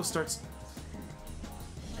 Summer school starts...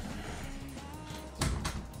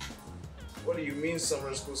 What do you mean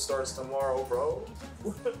summer school starts tomorrow, bro?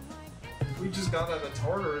 We just got out of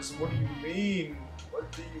Tartarus. What do you mean?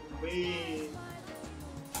 What do you mean?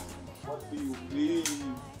 What do you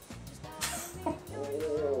mean?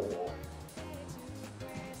 Oh.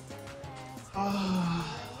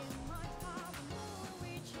 Ah.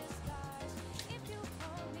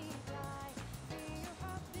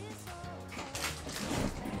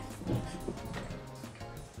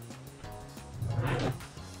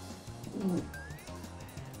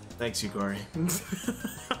 Thanks, Yukari.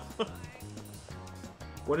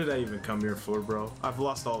 What did I even come here for, bro? I've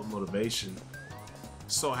lost all motivation.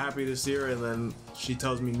 So happy to see her, and then she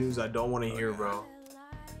tells me news I don't want to hear, bro.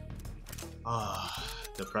 Ah,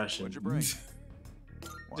 depression. What'd you bring?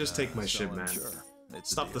 Just take my shit, man. Sure.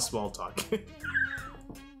 Stop the small talk.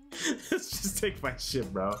 Just take my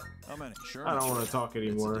shit, bro. How many? Sure. I don't want to talk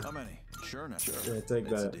anymore. How many? Sure, not sure. Yeah, take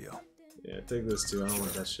It's that. a deal. Yeah, take this too. I don't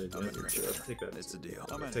want that shit. Yeah, take that. It's a deal.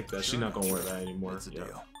 Take that. She's not gonna wear that anymore. It's a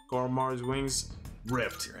deal. Mars wings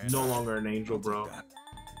ripped. No longer an angel, bro.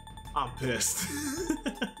 I'm pissed.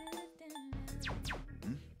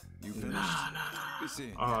 You finished? Nah. Be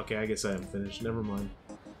seeing. Oh, okay. I guess I am finished. Never mind.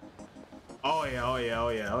 Oh yeah. Oh yeah. Oh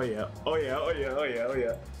yeah. Oh yeah. Oh yeah. Oh yeah. Oh yeah. Oh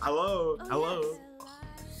yeah. Hello. Oh, Hello.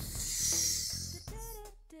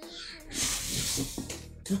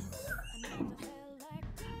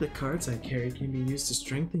 The cards I carry can be used to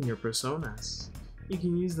strengthen your personas. You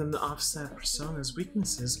can use them to offset personas'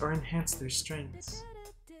 weaknesses or enhance their strengths.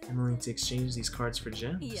 I'm willing to exchange these cards for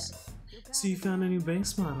gems. Yes. So you found a new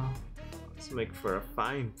base model. Let's make for a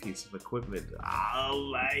fine piece of equipment. Oh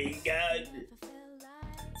my god!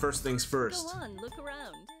 First things first. Go on, look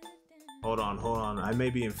around. Hold on. I may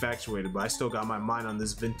be infatuated, but I still got my mind on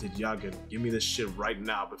this vintage Yagen. Give me this shit right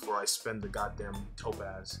now before I spend the goddamn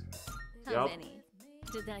topaz. How Yup. many?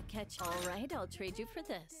 Did that catch? All right, I'll trade you for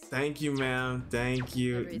this. Thank you, ma'am. Thank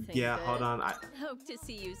you. Everything Yeah, good? hold on. Hope to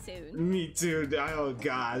see you soon. Me too. Oh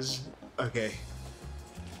gosh. Okay.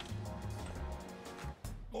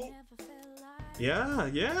 Yeah.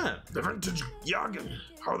 The vintage Yagen.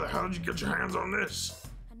 How the hell did you get your hands on this?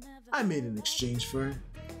 I made an exchange for it.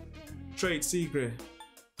 Trade secret.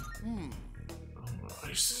 Oh,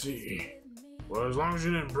 I see. Well, as long as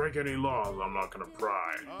you didn't break any laws, I'm not gonna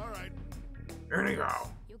pry. All right. Anyhow,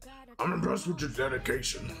 I'm impressed with your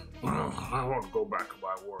dedication. Well, I won't go back on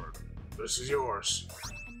my word. This is yours.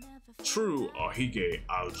 True Ahige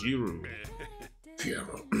Aljiru. If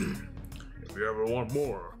you ever want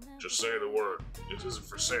more, just say the word. This isn't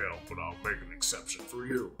for sale, but I'll make an exception for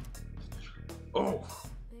you. Oh,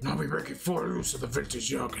 and I'll be making 4 use of the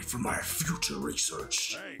vintage Yagen for my future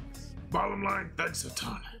research. Thanks. Bottom line, thanks a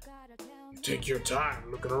ton. You take your time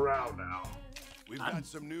looking around now. We've got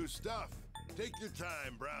some new stuff. Take your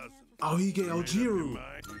time browsing. Ahige Aljiru.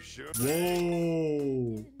 You sure?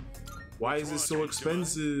 Whoa! Why is this so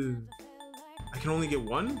expensive? I can only get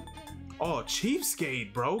one? Oh,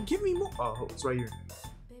 cheapskate, bro. Give me more. Oh, it's right here.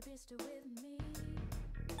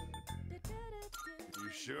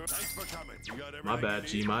 You sure? Thanks for coming. You got everything My bad, you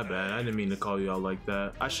G. need? My bad. I didn't mean to call you out like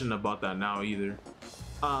that. I shouldn't have bought that now either.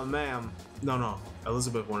 Ma'am. No.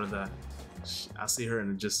 Elizabeth wanted that. I'll see her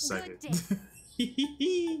in just a second. Good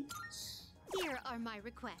Here are my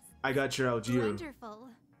requests. I got your Aljiru. Wonderful.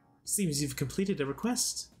 Seems you've completed a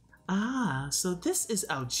request. Ah, so this is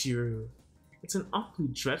Aljiru. It's an awfully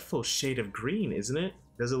dreadful shade of green, isn't it?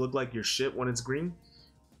 Does it look like your shit when it's green?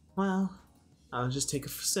 Well, I'll just take a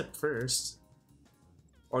sip first.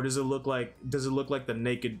 Or does it look like the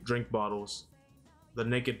naked drink bottles? The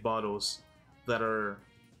naked bottles that are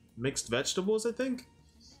mixed vegetables, I think?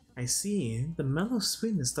 I see. The mellow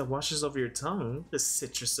sweetness that washes over your tongue. The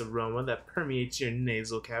citrus aroma that permeates your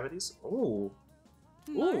nasal cavities. Oh.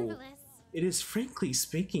 Marvelous. It is frankly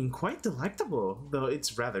speaking quite delectable, though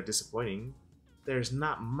it's rather disappointing. There's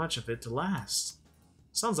not much of it to last.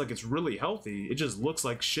 Sounds like it's really healthy. It just looks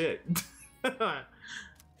like shit.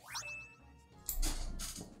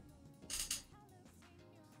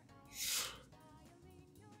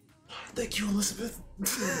 Thank you, Elizabeth.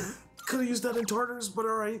 Could have used that in Tartarus, but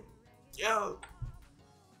alright. Yeah.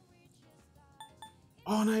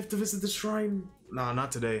 Oh, and I have to visit the shrine. Nah,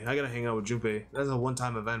 not today. I gotta hang out with Junpei. That's a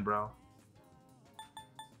one-time event, bro.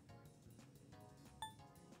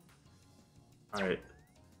 Alright.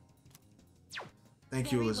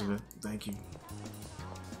 Thank you, Very Elizabeth. Thank you.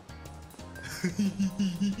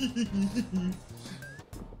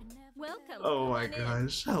 Welcome. Oh come my on in.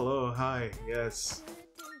 gosh. Hello, hi. Yes.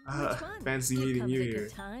 Which one? Fancy You've meeting come you at a here.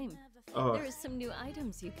 good time. Oh, There are some new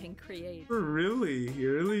items you can create. really?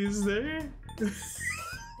 Really is there?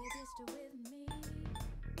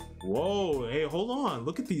 Whoa, hey, hold on.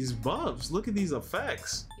 Look at these buffs. Look at these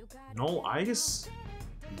effects. No ice.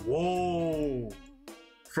 Whoa.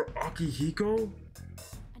 For Akihiko?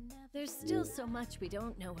 There's still so much we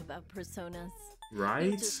don't know about personas. Right?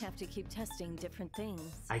 We'll just have to keep testing different things.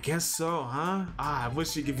 I guess so, huh? I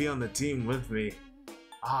wish you could be on the team with me.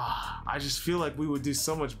 I just feel like we would do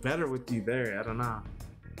so much better with you there. I don't know.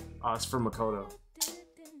 It's for Makoto.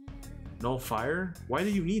 No fire? Why do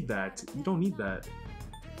you need that? You don't need that.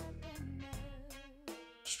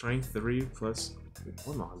 Strength 3 plus...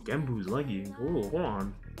 Hold on, Genbu's leggy. Hold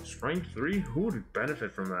on. Strength 3? Who would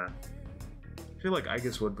benefit from that? I feel like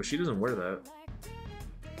Aigis would, but she doesn't wear that.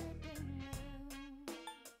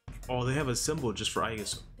 Oh, they have a symbol just for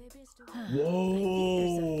Aigis. Whoa!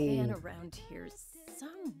 I think there's a fan around here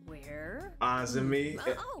somewhere. Azumi.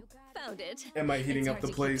 Oh, found it. Am I heating It's up hard the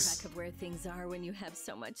to keep place? track of where things are when you have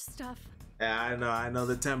so much stuff. Yeah, I know.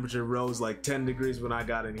 The temperature rose like 10 degrees when I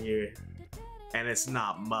got in here. And it's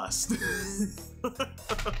not must.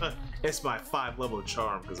 It's my 5-level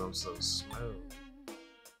charm because I'm so smooth.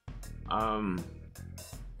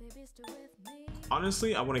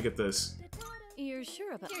 Honestly, I want to get this. You're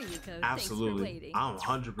sure about? Here you go. Absolutely. I'm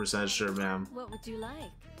 100% sure, ma'am. What would you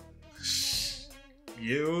like?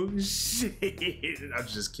 You? Shit. I'm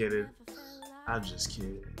just kidding. I'm just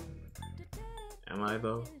kidding. Am I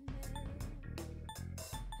though?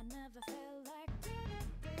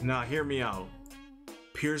 Nah, hear me out.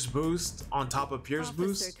 Pierce boost on top of Pierce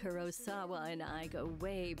boost? Officer Kurosawa and I go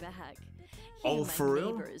way back. He Oh, and my for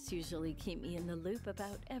real? neighbors usually keep me in the loop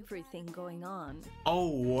about everything going on.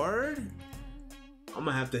 Oh, word? I'm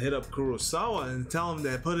gonna have to hit up Kurosawa and tell him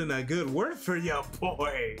to put in a good word for ya,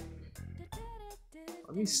 boy.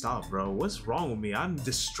 Let me stop, bro. What's wrong with me? I'm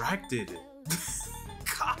distracted.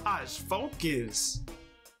 Gosh, focus.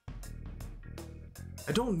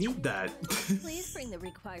 I don't need that. Please bring the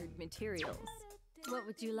required materials. What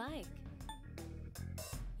would you like?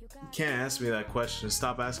 You can't ask me that question.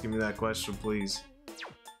 Stop asking me that question, please.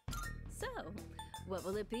 So, what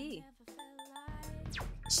will it be?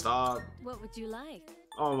 Stop. What would you like?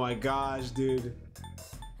 Oh my gosh, dude.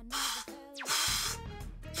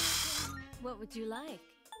 What would you like?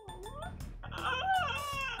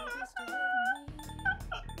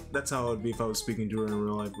 That's how it would be if I was speaking to her in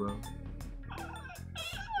real life, bro.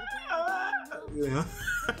 Yeah.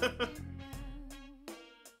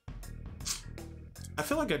 I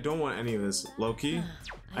feel like I don't want any of this, low-key.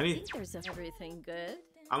 I think there's everything good.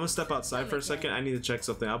 I'm gonna step outside for a second. I need to check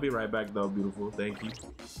something. I'll be right back though, beautiful. Thank you.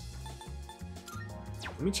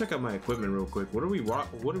 Let me check out my equipment real quick. What are we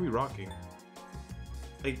rocking?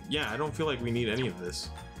 Like, yeah, I don't feel like we need any of this.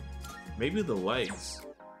 Maybe the legs.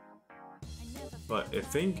 But I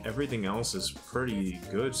think everything else is pretty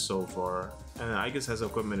good so far. And I guess has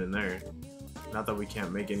equipment in there. Not that we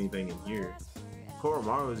can't make anything in here.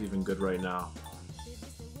 Koromaru is even good right now.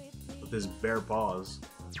 With his bare paws.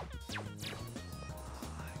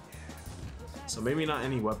 So maybe not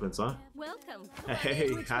any weapons, huh? Welcome.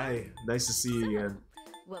 Hey, hi. Nice to see you again.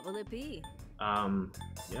 What will it be?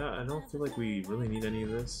 Yeah, I don't feel like we really need any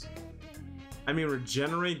of this. I mean,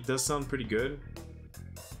 regenerate does sound pretty good.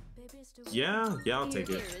 Yeah, I'll take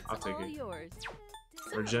it. I'll take it. Yours.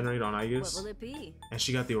 Regenerate on Aigis. What will it be? And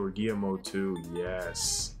she got the Orgia mode too.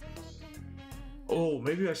 Yes. Oh,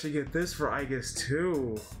 maybe I should get this for Aigis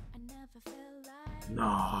too.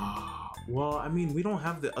 No. Well, I mean, we don't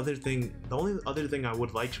have the other thing. The only other thing I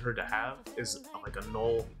would like her to have is like a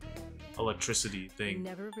null electricity You thing.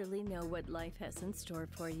 never really know what life has in store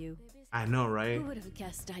for you. I know, right? Who would have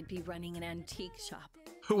guessed I'd be running an antique shop?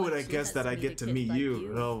 Who would I Watch guess that I Let's get to Meet a meet Kid you? Like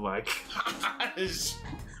You. Oh my gosh.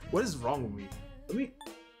 What is wrong with me?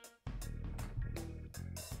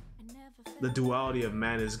 The duality of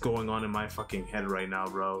man is going on in my fucking head right now,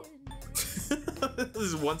 bro. This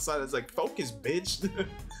is one side is like, focus, bitch.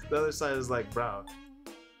 The other side is like, bro.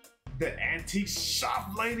 The antique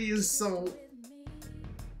shop lady is so...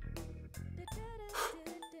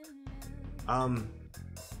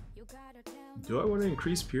 Do I want to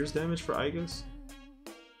increase Pierce damage for Aigis?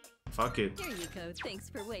 Fuck it. Here you go. Thanks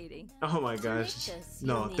for waiting. Oh my To gosh. make this,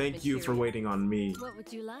 No, you'll need thank you for material. waiting on me. What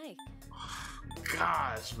would you like?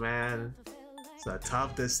 Gosh, man. It's a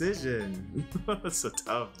tough decision. It's a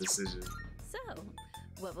tough decision. So,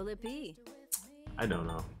 what will it be? I don't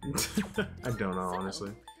know. I don't know, So,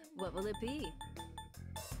 honestly. What will it be?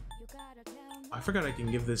 I forgot I can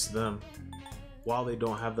give this to them while they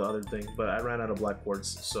don't have the other thing, but I ran out of black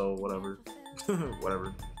quartz, so whatever.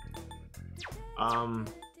 Whatever.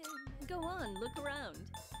 Go on, look around.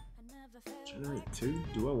 Generate 2?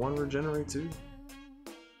 Do I want to regenerate 2?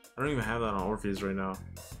 I don't even have that on Orpheus right now.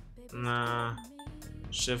 Nah.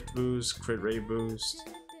 Shift boost, crit rate boost.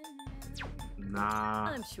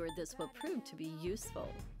 Nah. I'm sure this will prove to be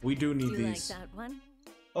useful. We do need Do you these. like that one?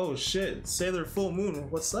 Oh shit, Sailor Full Moon,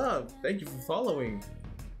 what's up? Thank you for following.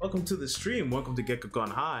 Welcome to the stream. Welcome to Gekko Gone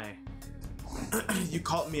High. You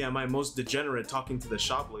caught me at my most degenerate talking to the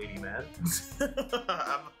shop lady, man.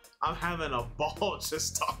 I'm having a ball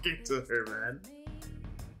just talking to her, man.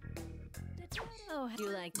 Oh, do you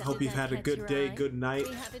like that? Hope Did you've that had a catch good your day, eye? good night.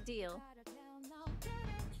 We have a deal.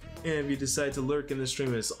 And if you decide to lurk in the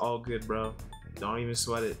stream, it's all good, bro. Don't even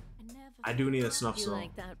sweat it. I do need a snuff Do you song.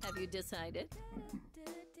 like that? Have you decided?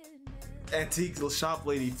 Antique shop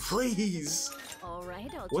lady, please. All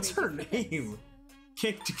right, I'll What's trade her you for name?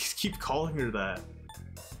 Can't keep calling her that.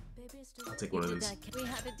 I'll take one of Did these. that we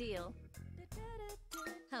have a deal.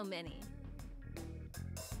 How many?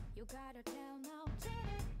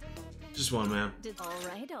 Just one, man. All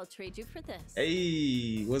right, I'll trade you for this.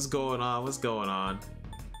 Hey, what's going on? What's going on?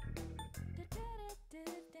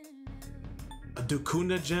 A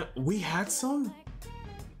Dukunda gem? We had some?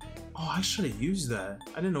 Oh, I should have used that.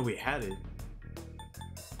 I didn't know we had it.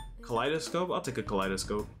 Kaleidoscope? I'll take a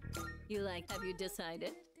kaleidoscope. You like? Have you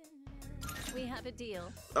decided? We have a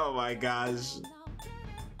deal. Oh my gosh.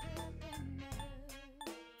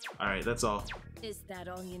 Alright, that's all. Is that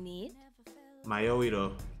all you need?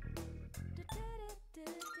 Mayoito.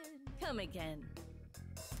 Come again.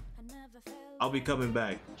 I'll be coming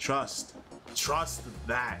back. Trust. Trust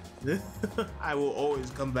that. I will always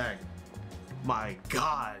come back. My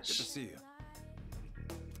gosh. Good to see you.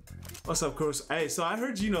 What's up, Chris? Hey, so I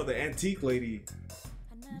heard you know the antique lady.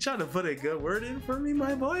 You trying to put a good word in for me,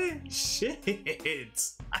 my boy? Shit.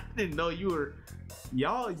 I didn't know you were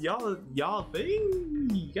y'all thing?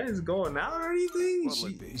 You guys going out or anything?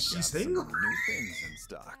 She's single? New things in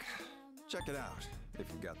stock. Check it out if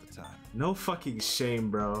you've got the time. No fucking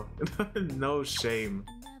shame, bro. No shame.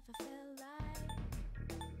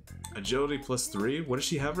 Agility +3? What does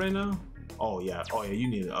she have right now? Oh yeah, you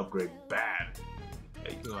need an upgrade bad.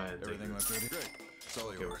 Yeah, you can go ahead and take Everything it. looks ready. Great. It's all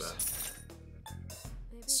Okay with yours.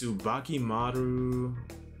 that. Tsubaki Maru.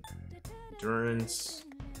 Endurance.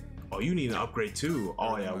 Oh, you need an upgrade too.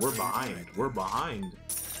 Oh yeah, we're behind. We're behind.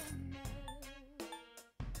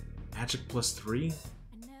 Magic +3?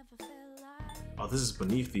 Oh, this is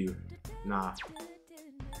beneath you. Nah.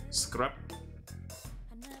 Scrap.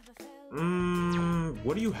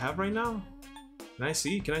 What do you have right now? Can I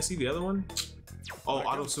see? Can I see the other one? Oh,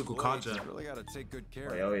 Auto Sukukaja. You really gotta take good care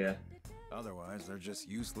Oh of yeah. Otherwise, they're just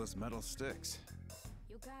useless metal sticks.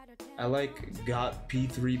 I like got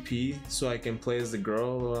P3P so I can play as the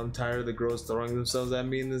girl. I'm tired of the girls throwing themselves at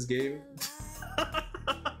me in this game.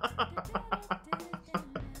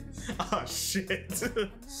 Oh shit.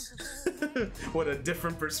 What a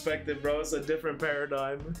different perspective, bro. It's a different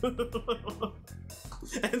paradigm.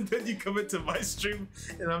 And then you come into my stream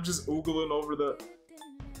and I'm just oogling over the...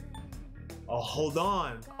 Oh, hold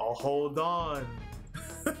on. Oh, hold on.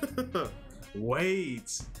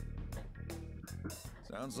 Wait.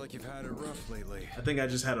 Sounds like you've had it rough lately. I think I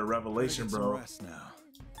just had a revelation, Get some bro. rest now.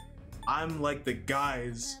 I'm like the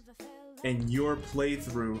guys in your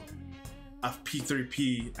playthrough of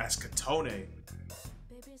P3P as Katone,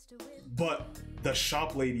 but the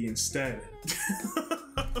shop lady instead.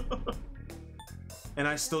 And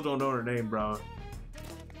I still don't know her name, bro.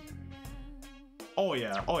 Oh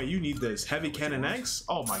yeah, you need this. Heavy Cannon X?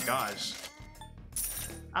 Oh my gosh.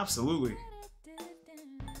 Absolutely.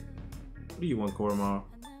 What do you want, Koromaro?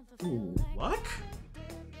 Ooh, luck?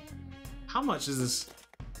 How much is this?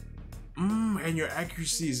 And your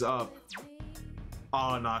accuracy is up.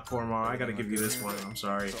 Oh, nah, Koromaro, I gotta give you this one. I'm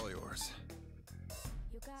sorry. It's all yours.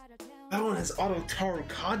 That one has Auto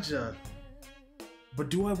Tarukaja. But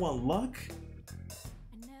do I want luck?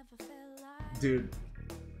 Dude.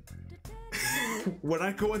 When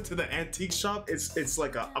I go into the antique shop, it's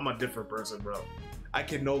like I'm a different person, bro. I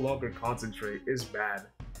can no longer concentrate. It's bad.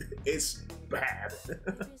 It's bad.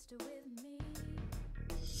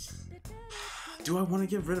 Do I want to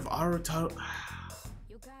get rid of Aruta?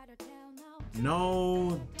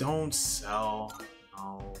 No, don't sell.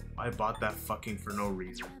 No, I bought that fucking for no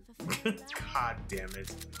reason. God damn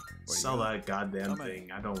it. Sell that goddamn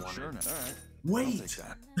thing. I don't want it. All right. Wait.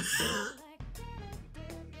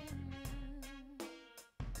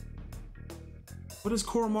 What does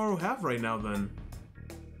Koromaro have right now then?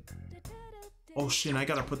 Oh shit, I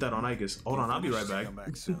gotta put that on Igus. Hold on, I'll be right back. Come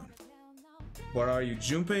back soon. What are you,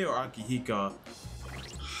 Junpei or Akihiko?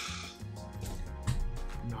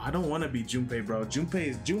 No, I don't want to be Junpei, bro.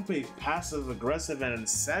 Junpei's passive aggressive and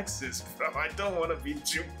sexist, bro. I don't want to be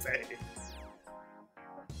Junpei.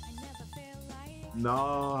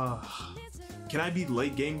 Nah. Can I be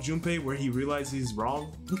late game Junpei where he realizes he's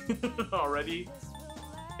wrong already?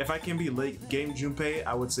 If I can be late game Junpei,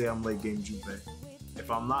 I would say I'm late game Junpei. If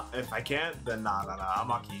I'm not, if I can't, then nah, I'm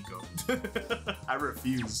Akihiko. I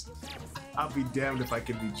refuse. I'll be damned if I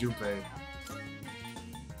can be Junpei.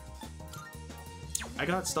 I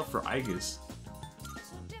got stuff for Aegis.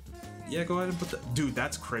 Yeah, go ahead and put that. Dude,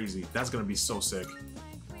 that's crazy. That's gonna be so sick.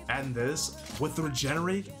 And this with the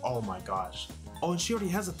regenerate. Oh my gosh. Oh, and she already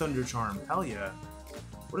has a Thunder Charm. Hell yeah.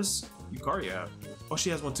 What does Yukari have? Oh, she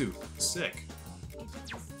has one too. Sick.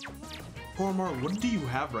 Poromar, what do you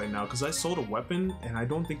have right now? Because I sold a weapon and I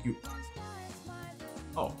don't think you.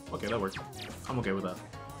 Oh, okay, that worked. I'm okay with that.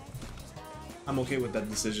 I'm okay with that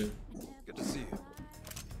decision. Good to see you.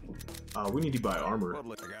 We need to buy armor. Well,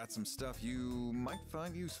 look, I got some stuff you might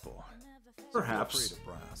find useful. Perhaps. Feel free to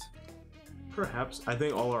browse. Perhaps. I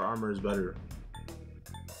think all our armor is better.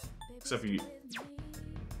 Except for you.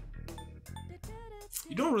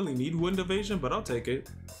 You don't really need wind evasion, but I'll take it.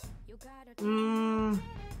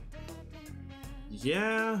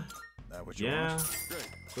 Yeah. That what Yeah. Great.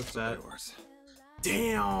 What's that? Yours.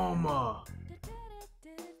 Damn.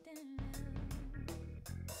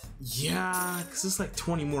 Yeah, because it's like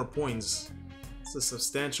 20 more points. It's a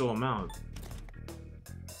substantial amount.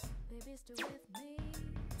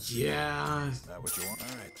 Yeah. That what you want?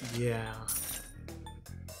 All right. Yeah.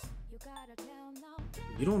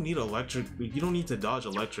 You don't need electric. You don't need to dodge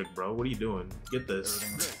electric, bro. What are you doing? Get this.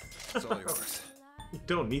 It's all yours. You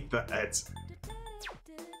don't need that.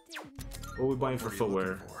 What are we buying for What are you footwear?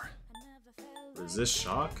 looking for? Resist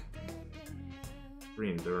shock?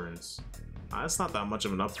 Free endurance. That's not that much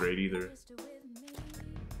of an upgrade either.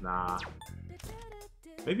 Nah.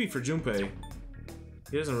 Maybe for Junpei.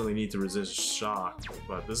 He doesn't really need to resist shock,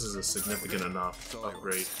 but this is a significant enough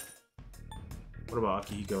upgrade. What about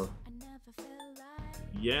Akihiko?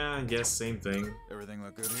 Yeah, I guess same thing. Everything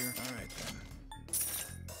look good here? Alright then.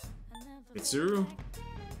 Mitsuru?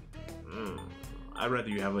 I'd rather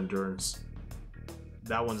you have endurance.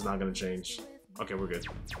 That one's not gonna change. Okay, we're good.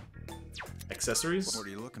 Accessories? What are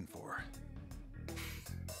you looking for?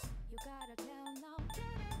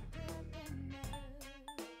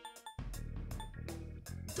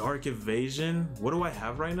 Dark evasion? What do I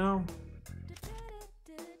have right now?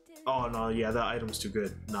 Oh no, yeah, that item's too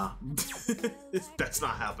good. Nah. That's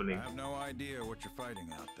not happening. I have no idea what you're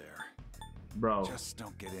fighting out there. Bro. Just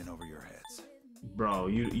don't get in over your heads. Bro,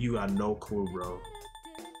 you got no clue, bro.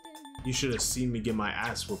 You should have seen me get my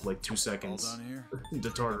ass whooped like 2 seconds. All done here? The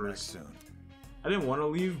Tartarus. Soon. I didn't want to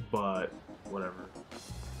leave, but whatever.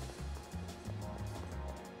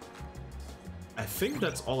 I think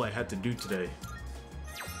that's all I had to do today.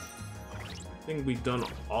 I think we've done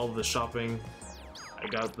all the shopping. I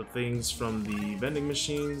got the things from the vending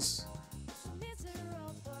machines.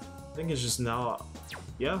 I think it's just now,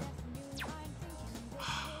 yeah.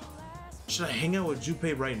 Should I hang out with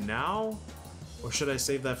Junpei right now? Or should I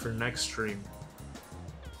save that for next stream?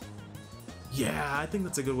 Yeah, I think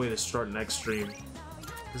that's a good way to start next stream.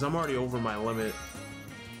 Because I'm already over my limit.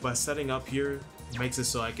 But setting up here makes it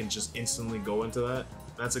so I can just instantly go into that.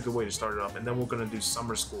 That's a good way to start it up. And then we're going to do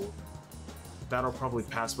summer school. That'll probably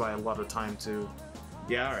pass by a lot of time too.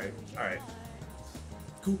 Yeah, alright, alright.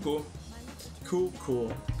 Cool.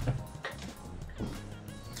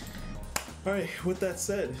 Alright, with that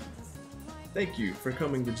said, thank you for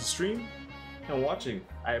coming to the stream and watching.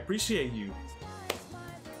 I appreciate you.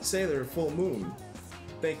 Sailor Full Moon,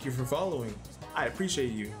 thank you for following. I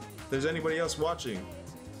appreciate you. If there's anybody else watching,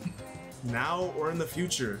 now or in the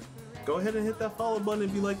future, go ahead and hit that follow button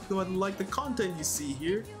if you like the content you see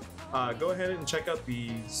here. Go ahead and check out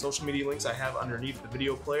the social media links I have underneath the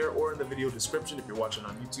video player or in the video description if you're watching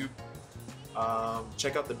on YouTube.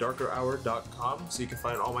 Check out thedarkerhour.com so you can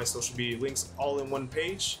find all my social media links all in one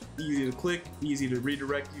page. Easy to click, easy to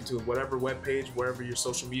redirect you to whatever web page, wherever your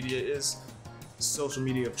social media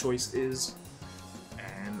of choice is.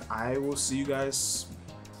 And I will see you guys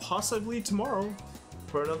possibly tomorrow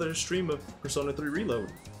for another stream of Persona 3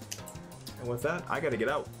 Reload. And with that, I gotta get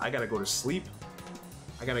out. I gotta go to sleep.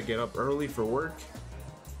 I gotta get up early for work.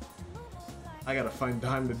 I gotta find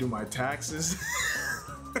time to do my taxes.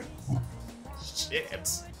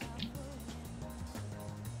 Shit.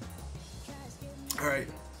 Alright.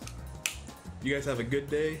 You guys have a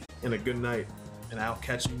good day and a good night. And I'll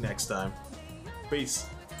catch you next time. Peace.